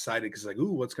gets us excited, because like,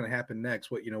 ooh, what's going to happen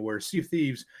next? Where Sea of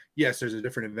Thieves, yes, there's a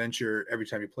different adventure every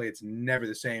time you play. It's never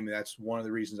the same. And that's one of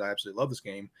the reasons I absolutely love this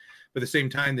game. But at the same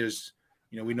time, there's,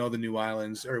 we know the new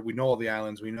islands, or we know all the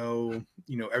islands. We know,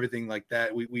 everything like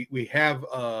that. We have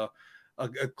a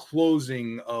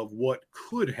closing of what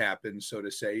could happen, so to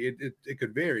say. It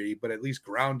could vary, but at least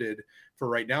Grounded for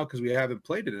right now, because we haven't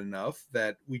played it enough,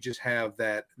 that we just have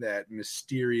that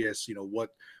mysterious,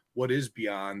 what is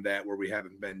beyond that where we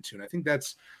haven't been to. And I think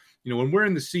that's, when we're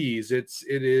in the seas, it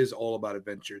is all about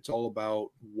adventure. It's all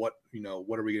about what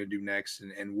are we going to do next,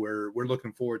 and we're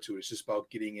looking forward to it. It's just about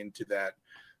getting into that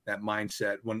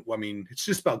mindset. It's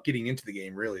just about getting into the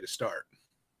game really to start.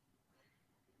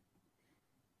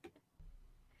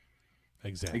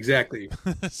 Exactly.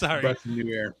 Sorry. Breath of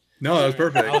new air. No, that was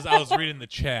perfect. I was reading the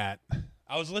chat.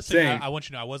 I was listening. Same. I want you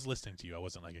to know I was listening to you. I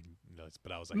wasn't like,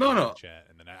 but I was like, no. In the chat,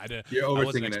 and then I didn't. You're I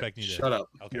wasn't overthinking expecting it. you to. Shut up.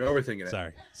 Okay. You're overthinking it.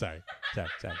 Sorry.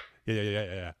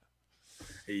 Yeah.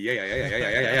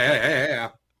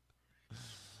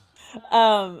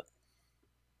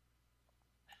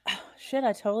 Shit,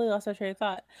 I totally lost my train of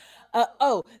thought. The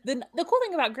cool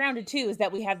thing about Grounded too is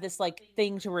that we have this like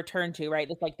thing to return to, right?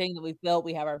 This like thing that we've built.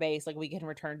 We have our base, like we can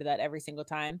return to that every single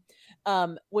time.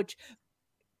 Which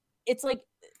it's like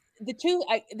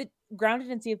the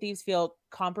Grounded and Sea of Thieves feel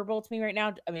comparable to me right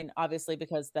now. I mean, obviously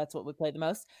because that's what we play the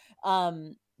most.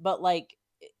 But like,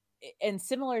 and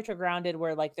similar to Grounded,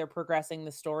 where like they're progressing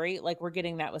the story, like we're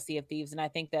getting that with Sea of Thieves, and I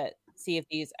think that Sea of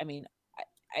Thieves, I mean,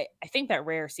 I think that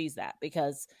Rare sees that,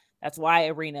 because that's why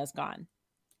Arena is gone.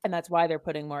 And that's why they're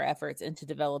putting more efforts into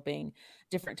developing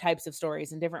different types of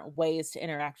stories and different ways to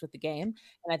interact with the game.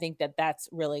 And I think that that's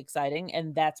really exciting.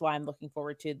 And that's why I'm looking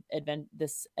forward to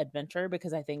this adventure,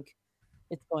 because I think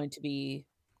it's going to be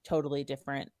totally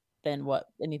different than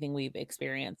anything we've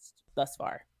experienced thus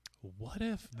far. What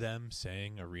if them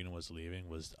saying Arena was leaving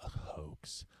was a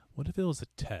hoax? What if it was a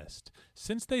test?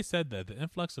 Since they said that the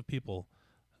influx of people,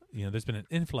 there's been an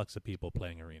influx of people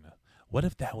playing Arena. What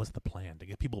if that was the plan, to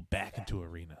get people back into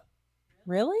Arena?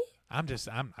 Really? I'm just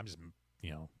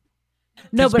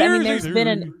No, but I mean,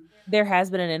 Conspiracy. there has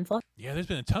been an influx. Yeah, there's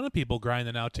been a ton of people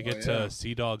grinding out to get yeah. to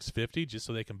Sea Dogs 50 just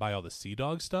so they can buy all the Sea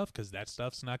Dog stuff because that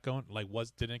stuff's not going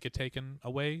didn't get taken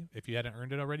away. If you hadn't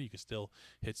earned it already, you could still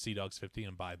hit Sea Dogs 50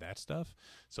 and buy that stuff.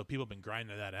 So people have been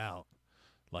grinding that out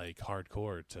like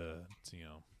hardcore to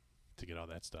get all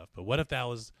that stuff. But what if that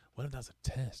was a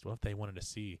test? What if they wanted to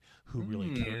see who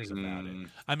really cares about it?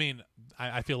 I mean,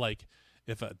 I feel like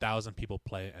if 1,000 people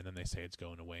play it and then they say it's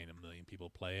going away and 1 million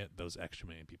people play it, those extra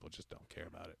million people just don't care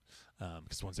about it.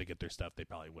 Because once they get their stuff, they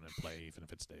probably wouldn't play even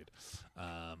if it stayed.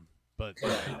 But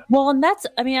Well, and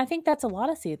I think that's a lot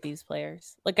of Sea of Thieves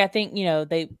players. Like, I think,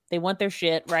 they want their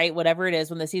shit, right? Whatever it is,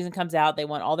 when the season comes out, they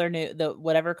want all their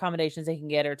whatever accommodations they can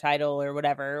get or title or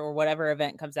whatever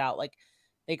event comes out. Like,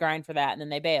 they grind for that and then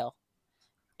they bail.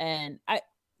 And I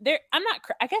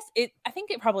think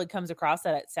it probably comes across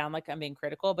that it sounds like I'm being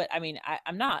critical, but I mean,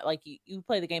 I'm not. Like, you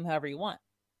play the game however you want.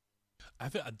 I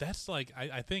feel that's like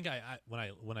I think when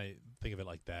I think of it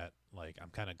like that, like I'm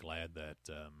kind of glad that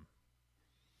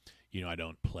I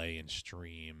don't play and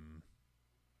stream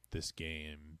this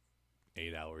game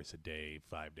 8 hours a day,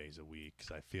 5 days a week,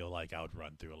 because I feel like I would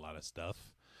run through a lot of stuff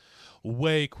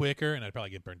way quicker, and I'd probably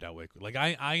get burnt out way quicker. Like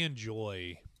I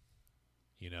enjoy.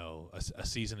 A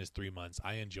season is 3 months.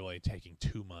 I enjoy taking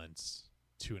 2 months,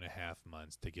 2.5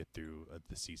 months to get through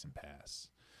the season pass.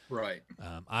 Right.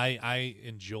 I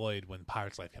enjoyed when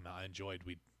Pirates Life came out. I enjoyed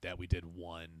that we did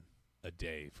one a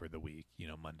day for the week.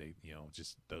 Monday.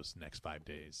 Just those next 5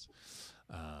 days.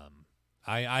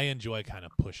 I enjoy kind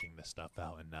of pushing this stuff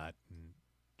out and not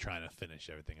trying to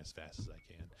finish everything as fast as I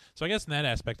can. So I guess in that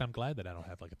aspect, I'm glad that I don't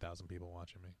have like 1,000 people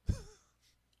watching me.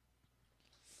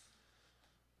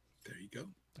 There you go.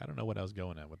 I don't know what I was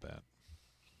going at with that.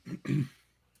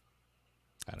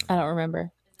 I don't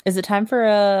remember. Is it time for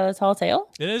a tall tale?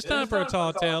 It is time for a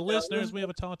tall tale. Listeners, we have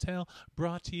a tall tale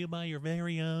brought to you by your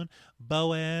very own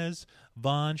Boaz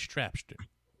von Strapster.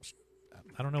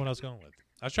 I don't know what I was going with.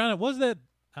 I was trying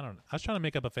to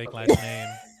make up a fake last name,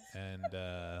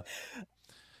 and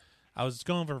I was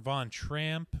going for Von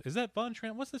Tramp. Is that Von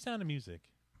Tramp? What's the sound of music?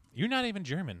 You're not even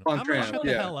German. I'm going to shut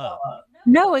the hell up.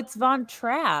 No, it's Von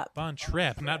Trapp. Von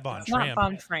Trapp, not Von Tramp. Not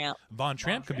Von Tramp. Von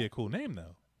Tramp could be a cool name,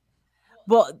 though.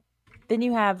 Well, then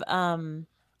you have...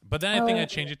 But then I think I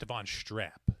changed it to Von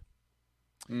Strap.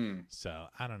 So,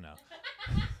 I don't know.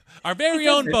 Our very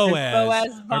own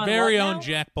Boaz our very own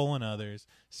Jack Bull and others,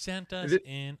 sent us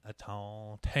in a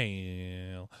tall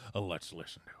tale. Let's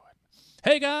listen to it.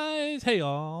 Hey, guys. Hey,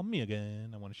 all. Me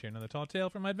again. I want to share another tall tale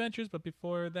from my adventures, but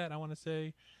before that, I want to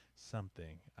say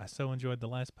something. I so enjoyed the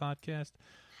last podcast.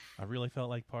 I really felt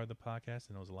like part of the podcast,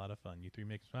 and it was a lot of fun. You three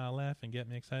make me smile, laugh, and get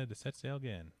me excited to set sail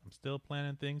again. I'm still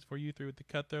planning things for you three with the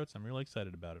Cutthroats. I'm really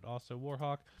excited about it. Also,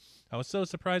 Warhawk, I was so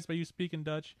surprised by you speaking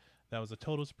Dutch. That was a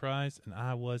total surprise, and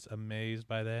I was amazed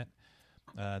by that,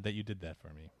 that you did that for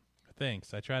me.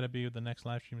 Thanks. I try to be with the next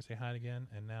live stream and say hi again,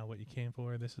 and now what you came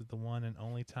for, this is the one and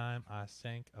only time I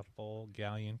sank a full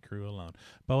galleon crew alone.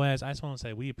 Boaz, I just want to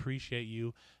say we appreciate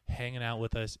you hanging out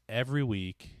with us every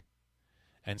week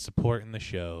and supporting the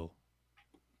show.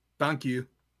 Thank you.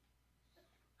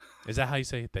 Is that how you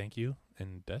say thank you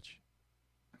in Dutch?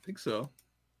 I think so.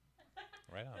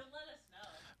 Right on. Let us know.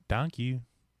 Thank you.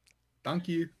 Thank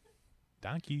you.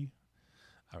 Thank you.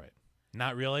 All right.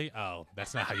 Not really? Oh,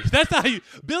 that's not how you...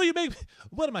 Bill, you make...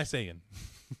 What am I saying?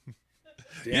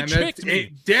 Damn you tricked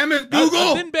me. Damn it, Google!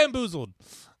 I've been bamboozled.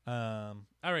 All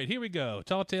right, here we go.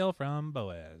 Tall tale from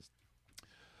Boaz.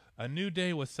 A new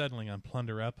day was settling on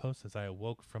Plunder Outpost as I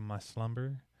awoke from my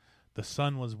slumber. The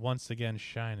sun was once again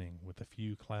shining with a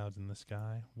few clouds in the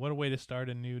sky. What a way to start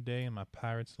a new day in my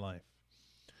pirate's life.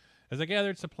 As I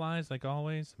gathered supplies, like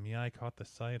always, my eye caught the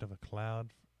sight of a cloud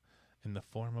in the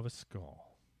form of a skull.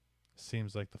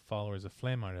 Seems like the followers of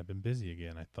Flameheart have been busy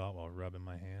again, I thought while rubbing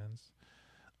my hands.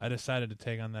 I decided to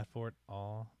take on that fort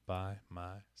all by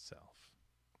myself.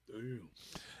 Damn.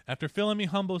 After filling me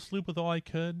humble sloop with all I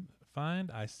could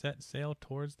find, I set sail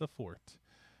towards the fort.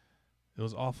 It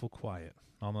was awful quiet,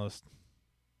 almost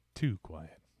too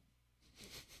quiet.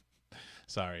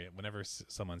 Sorry, whenever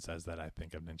someone says that, I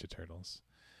think of Ninja Turtles.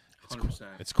 100%.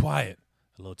 It's quiet,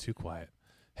 a little too quiet.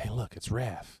 Hey, look, it's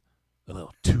Raph, a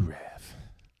little too Raph.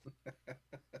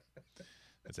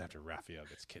 That's after Raphael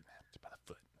gets kidnapped by the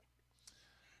foot.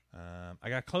 I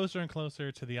got closer and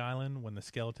closer to the island when the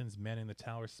skeletons manning the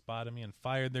tower spotted me and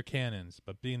fired their cannons.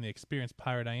 But being the experienced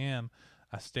pirate I am,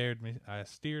 I steered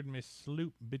my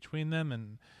sloop between them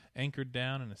and anchored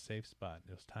down in a safe spot.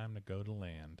 It was time to go to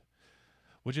land.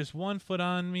 With just 1 foot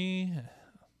on me...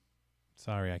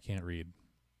 Sorry, I can't read.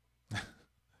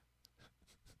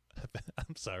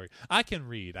 I'm sorry. I can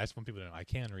read. I just want people to know I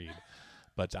can read.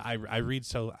 But I read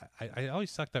so I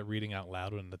always sucked at reading out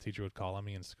loud when the teacher would call on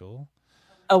me in school.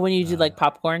 Oh, when you did like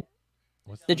popcorn?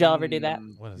 Did y'all ever do that?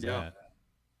 What is that?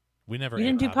 We never You ate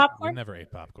didn't do popcorn? We never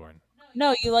ate popcorn.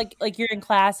 No, you like you're in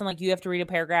class and like you have to read a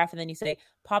paragraph and then you say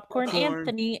popcorn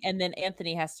Anthony and then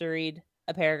Anthony has to read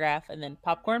a paragraph and then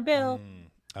popcorn Bill.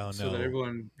 Oh no. So that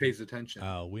everyone pays attention.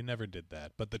 Oh, we never did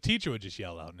that. But the teacher would just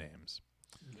yell out names.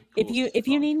 If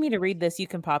you need me to read this, you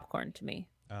can popcorn to me.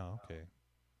 Oh, okay.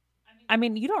 I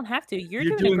mean, you don't have to. You're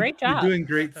doing a great job. You're doing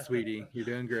great, sweetie. You're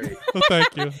doing great. Well,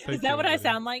 thank you. Is that what I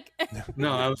sound like?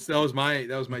 No, that was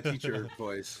my teacher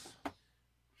voice.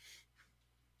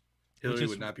 Hillary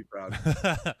would not be proud.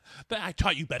 I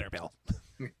taught you better, Bill.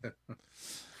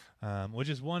 With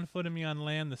just 1 foot of me on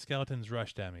land, the skeletons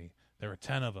rushed at me. There were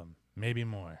 10 of them, maybe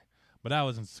more. But I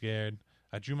wasn't scared.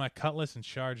 I drew my cutlass and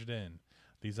charged in.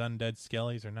 These undead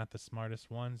skellies are not the smartest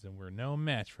ones, and were no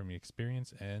match for me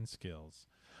experience and skills.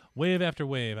 Wave after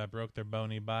wave, I broke their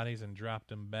bony bodies and dropped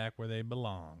them back where they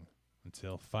belong,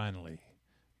 until finally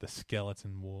the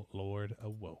skeleton lord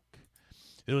awoke.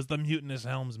 It was the mutinous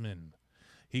helmsman.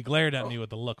 He glared at me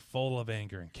with a look full of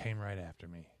anger and came right after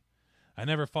me. I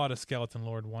never fought a skeleton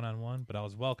lord one-on-one, but I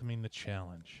was welcoming the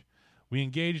challenge. We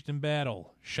engaged in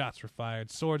battle. Shots were fired,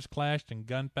 swords clashed, and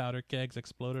gunpowder kegs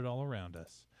exploded all around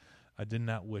us. I did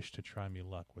not wish to try me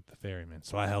luck with the ferryman,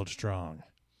 so I held strong.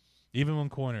 Even when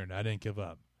cornered, I didn't give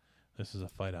up. This is a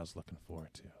fight I was looking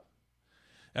forward to.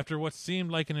 After what seemed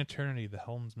like an eternity, the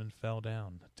helmsman fell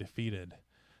down, defeated.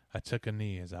 I took a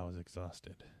knee as I was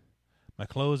exhausted. My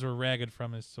clothes were ragged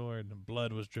from his sword, and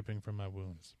blood was dripping from my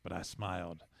wounds, but I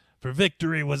smiled, for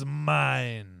victory was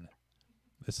mine.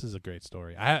 This is a great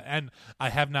story. I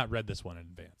have not read this one in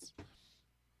advance.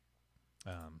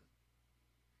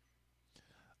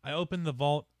 I opened the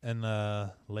vault and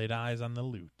laid eyes on the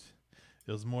loot.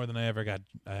 It was more than I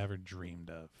ever dreamed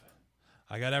of.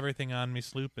 I got everything on me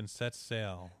sloop and set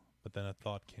sail, but then a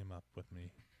thought came up with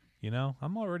me. You know,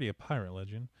 I'm already a pirate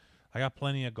legend. I got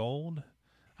plenty of gold.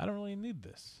 I don't really need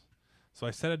this. So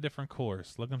I set a different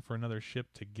course, looking for another ship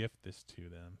to gift this to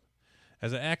them.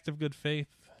 As an act of good faith,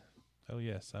 oh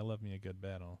yes, I love me a good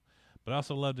battle, but I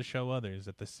also love to show others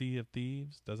that the Sea of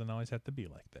Thieves doesn't always have to be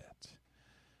like that.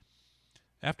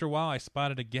 After a while, I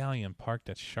spotted a galleon parked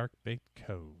at Sharkbait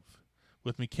Cove.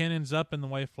 With me cannons up and the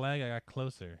white flag, I got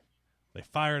closer. They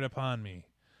fired upon me.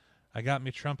 I got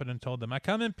me trumpet and told them, I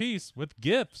come in peace with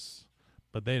gifts.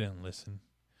 But they didn't listen.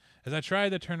 As I tried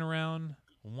to turn around,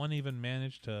 one even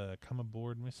managed to come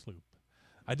aboard my sloop.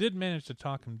 I did manage to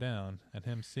talk him down, and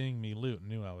him seeing me loot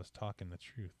knew I was talking the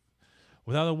truth.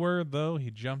 Without a word, though,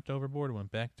 he jumped overboard and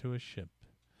went back to his ship.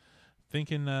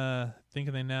 Thinking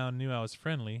they now knew I was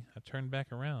friendly, I turned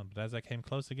back around. But as I came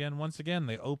close again, once again,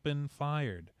 they opened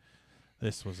fired.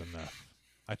 This was enough.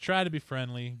 I tried to be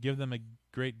friendly, give them a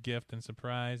great gift and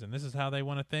surprise, and this is how they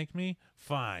want to thank me?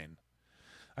 Fine.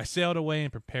 I sailed away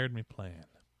and prepared my plan.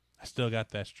 I still got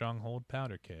that stronghold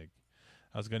powder keg.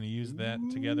 I was going to use that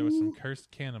together with some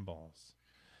cursed cannonballs.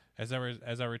 As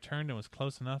I returned and was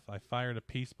close enough, I fired a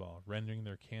peace ball, rendering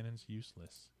their cannons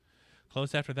useless.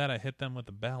 Close after that, I hit them with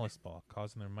a ballast ball,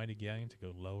 causing their mighty galleon to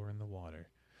go lower in the water.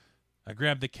 I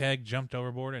grabbed the keg, jumped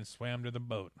overboard, and swam to the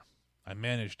boat. I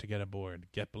managed to get aboard,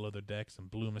 get below the decks, and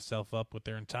blew myself up with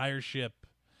their entire ship.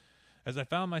 As I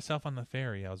found myself on the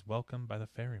ferry, I was welcomed by the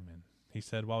ferryman. He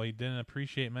said while he didn't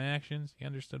appreciate my actions, he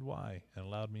understood why, and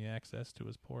allowed me access to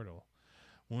his portal.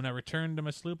 When I returned to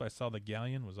my sloop, I saw the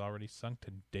galleon was already sunk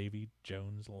to Davy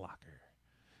Jones' locker.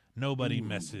 Nobody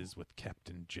messes with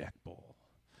Captain Jack Bull.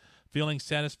 Feeling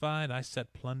satisfied, I set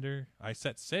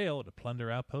sail to plunder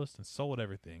outposts and sold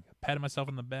everything. I patted myself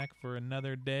on the back for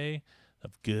another day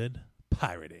of good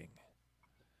pirating.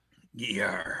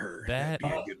 Yeah, that'd be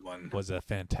a good one. Was a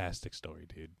fantastic story,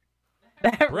 dude.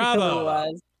 That Bravo. really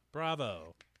was.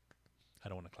 Bravo. I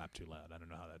don't want to clap too loud. I don't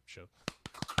know how that show.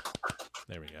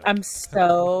 There we go. I'm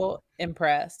so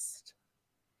impressed.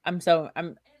 And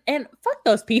fuck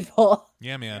those people.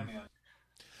 Yeah, man.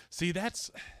 See,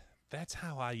 that's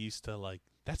how I used to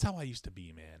that's how I used to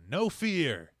be, man. No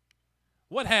fear.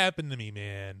 What happened to me,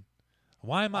 man?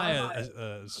 Why am I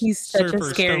a He's such a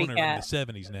surfer scaredy stoner cat. in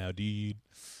the 70s now, dude?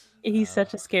 He's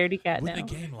such a scaredy cat When now.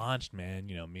 the game launched, man,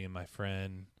 you know, me and my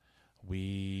friend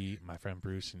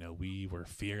Bruce, you know, we were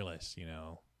fearless, you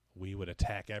know. We would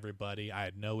attack everybody. I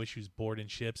had no issues boarding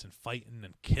ships and fighting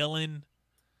and killing.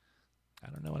 I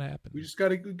don't know what happened. We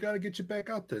gotta get you back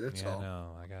out there. That's all.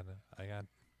 No,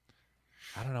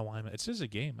 I don't know why it's just a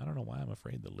game. I don't know why I'm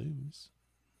afraid to lose.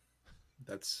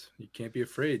 You can't be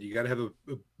afraid. You got to have a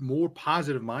more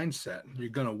positive mindset. You're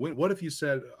gonna win. What if you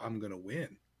said, "I'm gonna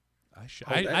win"? I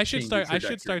should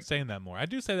start saying that more. I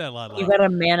do say that a lot. You got to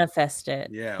manifest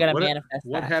it. Yeah. You got to manifest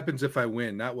what that. happens if I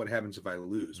win? Not what happens if I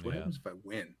lose. What happens if I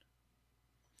win?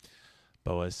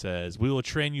 Boaz says, "We will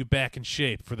train you back in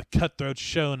shape for the cutthroat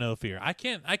show. No fear. I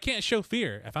can't show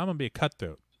fear if I'm gonna be a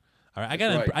cutthroat. All right, I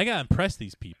gotta impress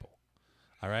these people.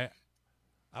 All right,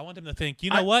 I want them to think,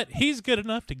 you know what? He's good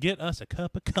enough to get us a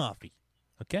cup of coffee.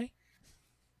 Okay."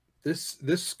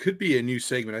 This could be a new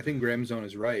segment. I think Graham Zone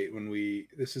is right.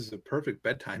 This is a perfect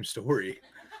bedtime story.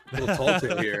 A little tall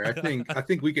tale here. I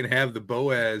think we can have the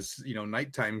Boaz,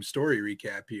 nighttime story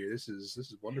recap here. This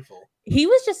is wonderful. He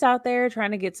was just out there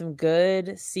trying to get some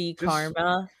good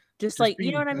karma. Just like,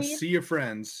 you know what I mean? Sea of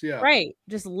friends. Yeah. Right.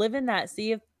 Just living that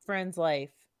sea of friends life.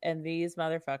 And these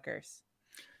motherfuckers.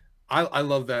 I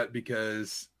love that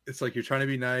because it's like you're trying to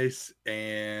be nice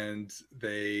and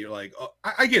they like, oh,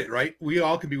 I get it, right? We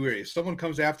all can be weary. If someone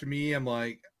comes after me, I'm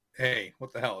like, hey,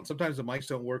 what the hell? And sometimes the mics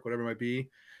don't work, whatever it might be.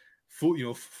 Fool me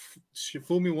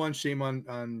once, shame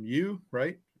on you,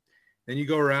 right? Then you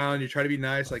go around, you try to be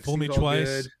nice, like fool me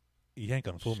twice. You ain't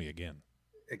gonna fool me again.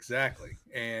 Exactly.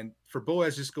 And for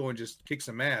Boaz, just kick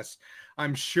some ass.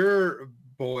 I'm sure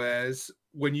Boaz,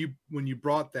 when you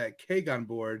brought that keg on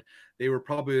board, they were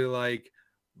probably like,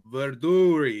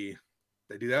 Verduri.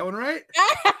 They do that one right?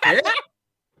 Yeah.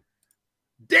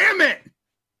 Damn it!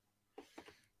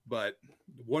 But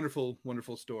wonderful,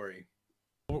 wonderful story.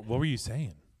 What were you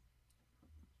saying?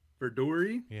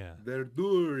 Verduri? Yeah.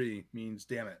 Verduri means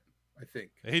damn it, I think.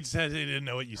 He said he didn't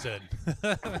know what you said.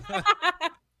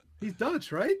 He's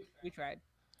Dutch, right? We tried.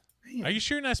 Man. Are you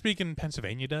sure you're not speaking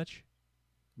Pennsylvania Dutch?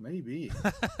 Maybe.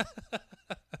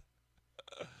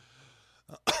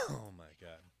 Oh my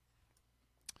god.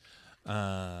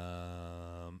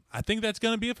 I think that's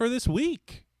gonna be it for this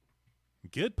week.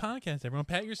 Good podcast, everyone.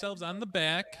 Pat yourselves on the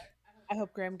back. I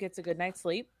hope Graham gets a good night's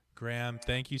sleep. Graham,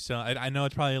 thank you so. I know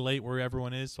it's probably late where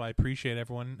everyone is, so I appreciate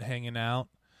everyone hanging out.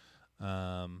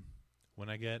 When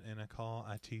I get in a call,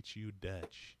 I teach you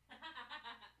Dutch.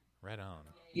 Right on.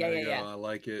 Yeah. I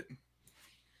like it.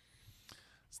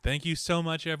 Thank you so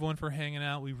much, everyone, for hanging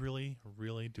out. We really,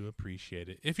 really do appreciate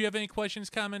it. If you have any questions,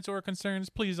 comments, or concerns,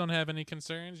 please don't have any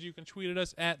concerns. You can tweet at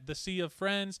us at The Sea of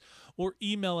Friends or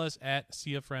email us at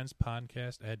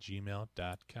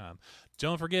seaoffriendspodcast@gmail.com.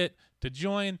 Don't forget to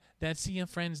join that Sea of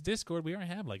Friends Discord. We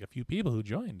already have like a few people who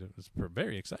joined. It was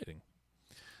very exciting.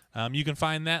 You can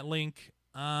find that link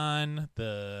on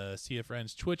the Sea of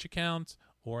Friends Twitch account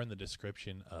or in the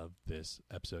description of this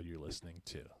episode you're listening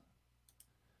to.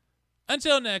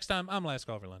 Until next time, I'm Last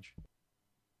Call for Lunch.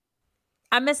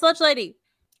 I'm Miss Lunch Lady.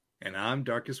 And I'm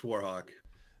Darkest Warhawk.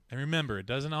 And remember, it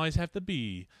doesn't always have to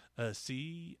be a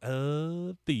sea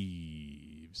of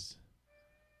thieves.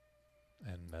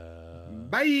 And,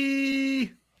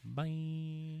 Bye!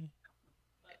 Bye.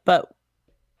 But,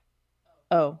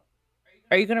 are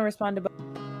you going to respond to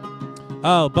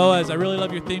Oh, Boaz, I really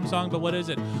love your theme song, but what is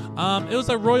it? It was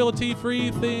a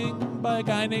royalty-free thing by a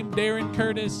guy named Darren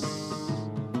Curtis.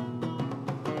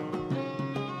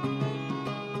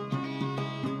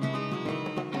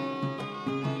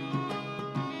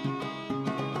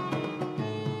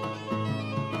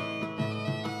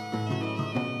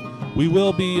 We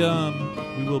will be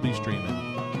streaming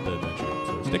the adventure.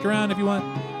 So stick around if you want.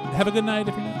 Have a good night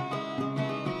if you're not.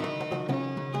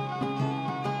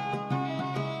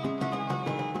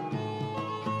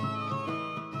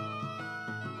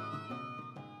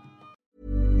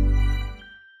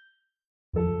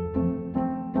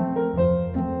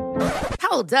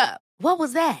 Hold up. What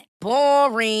was that?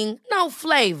 Boring. No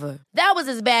flavor. That was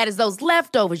as bad as those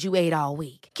leftovers you ate all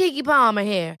week. Keke Palmer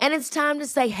here, and it's time to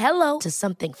say hello to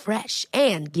something fresh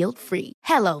and guilt-free.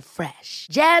 HelloFresh.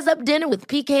 Jazz up dinner with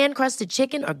pecan-crusted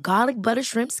chicken or garlic butter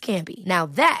shrimp scampi. Now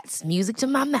that's music to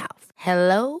my mouth.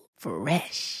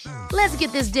 HelloFresh. Let's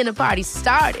get this dinner party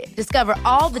started. Discover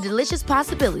all the delicious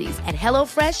possibilities at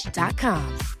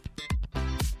HelloFresh.com.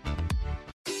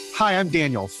 Hi, I'm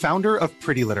Daniel, founder of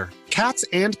Pretty Litter. Cats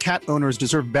and cat owners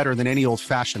deserve better than any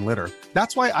old-fashioned litter.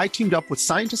 That's why I teamed up with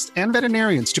scientists and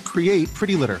veterinarians to create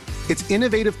Pretty Litter. Its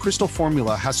innovative crystal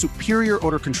formula has superior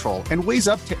odor control and weighs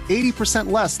up to 80%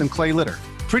 less than clay litter.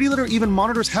 Pretty Litter even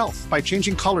monitors health by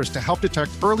changing colors to help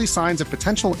detect early signs of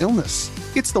potential illness.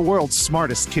 It's the world's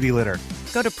smartest kitty litter.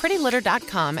 Go to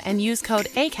prettylitter.com and use code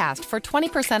ACAST for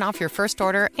 20% off your first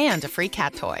order and a free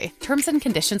cat toy. Terms and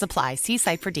conditions apply. See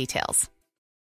site for details.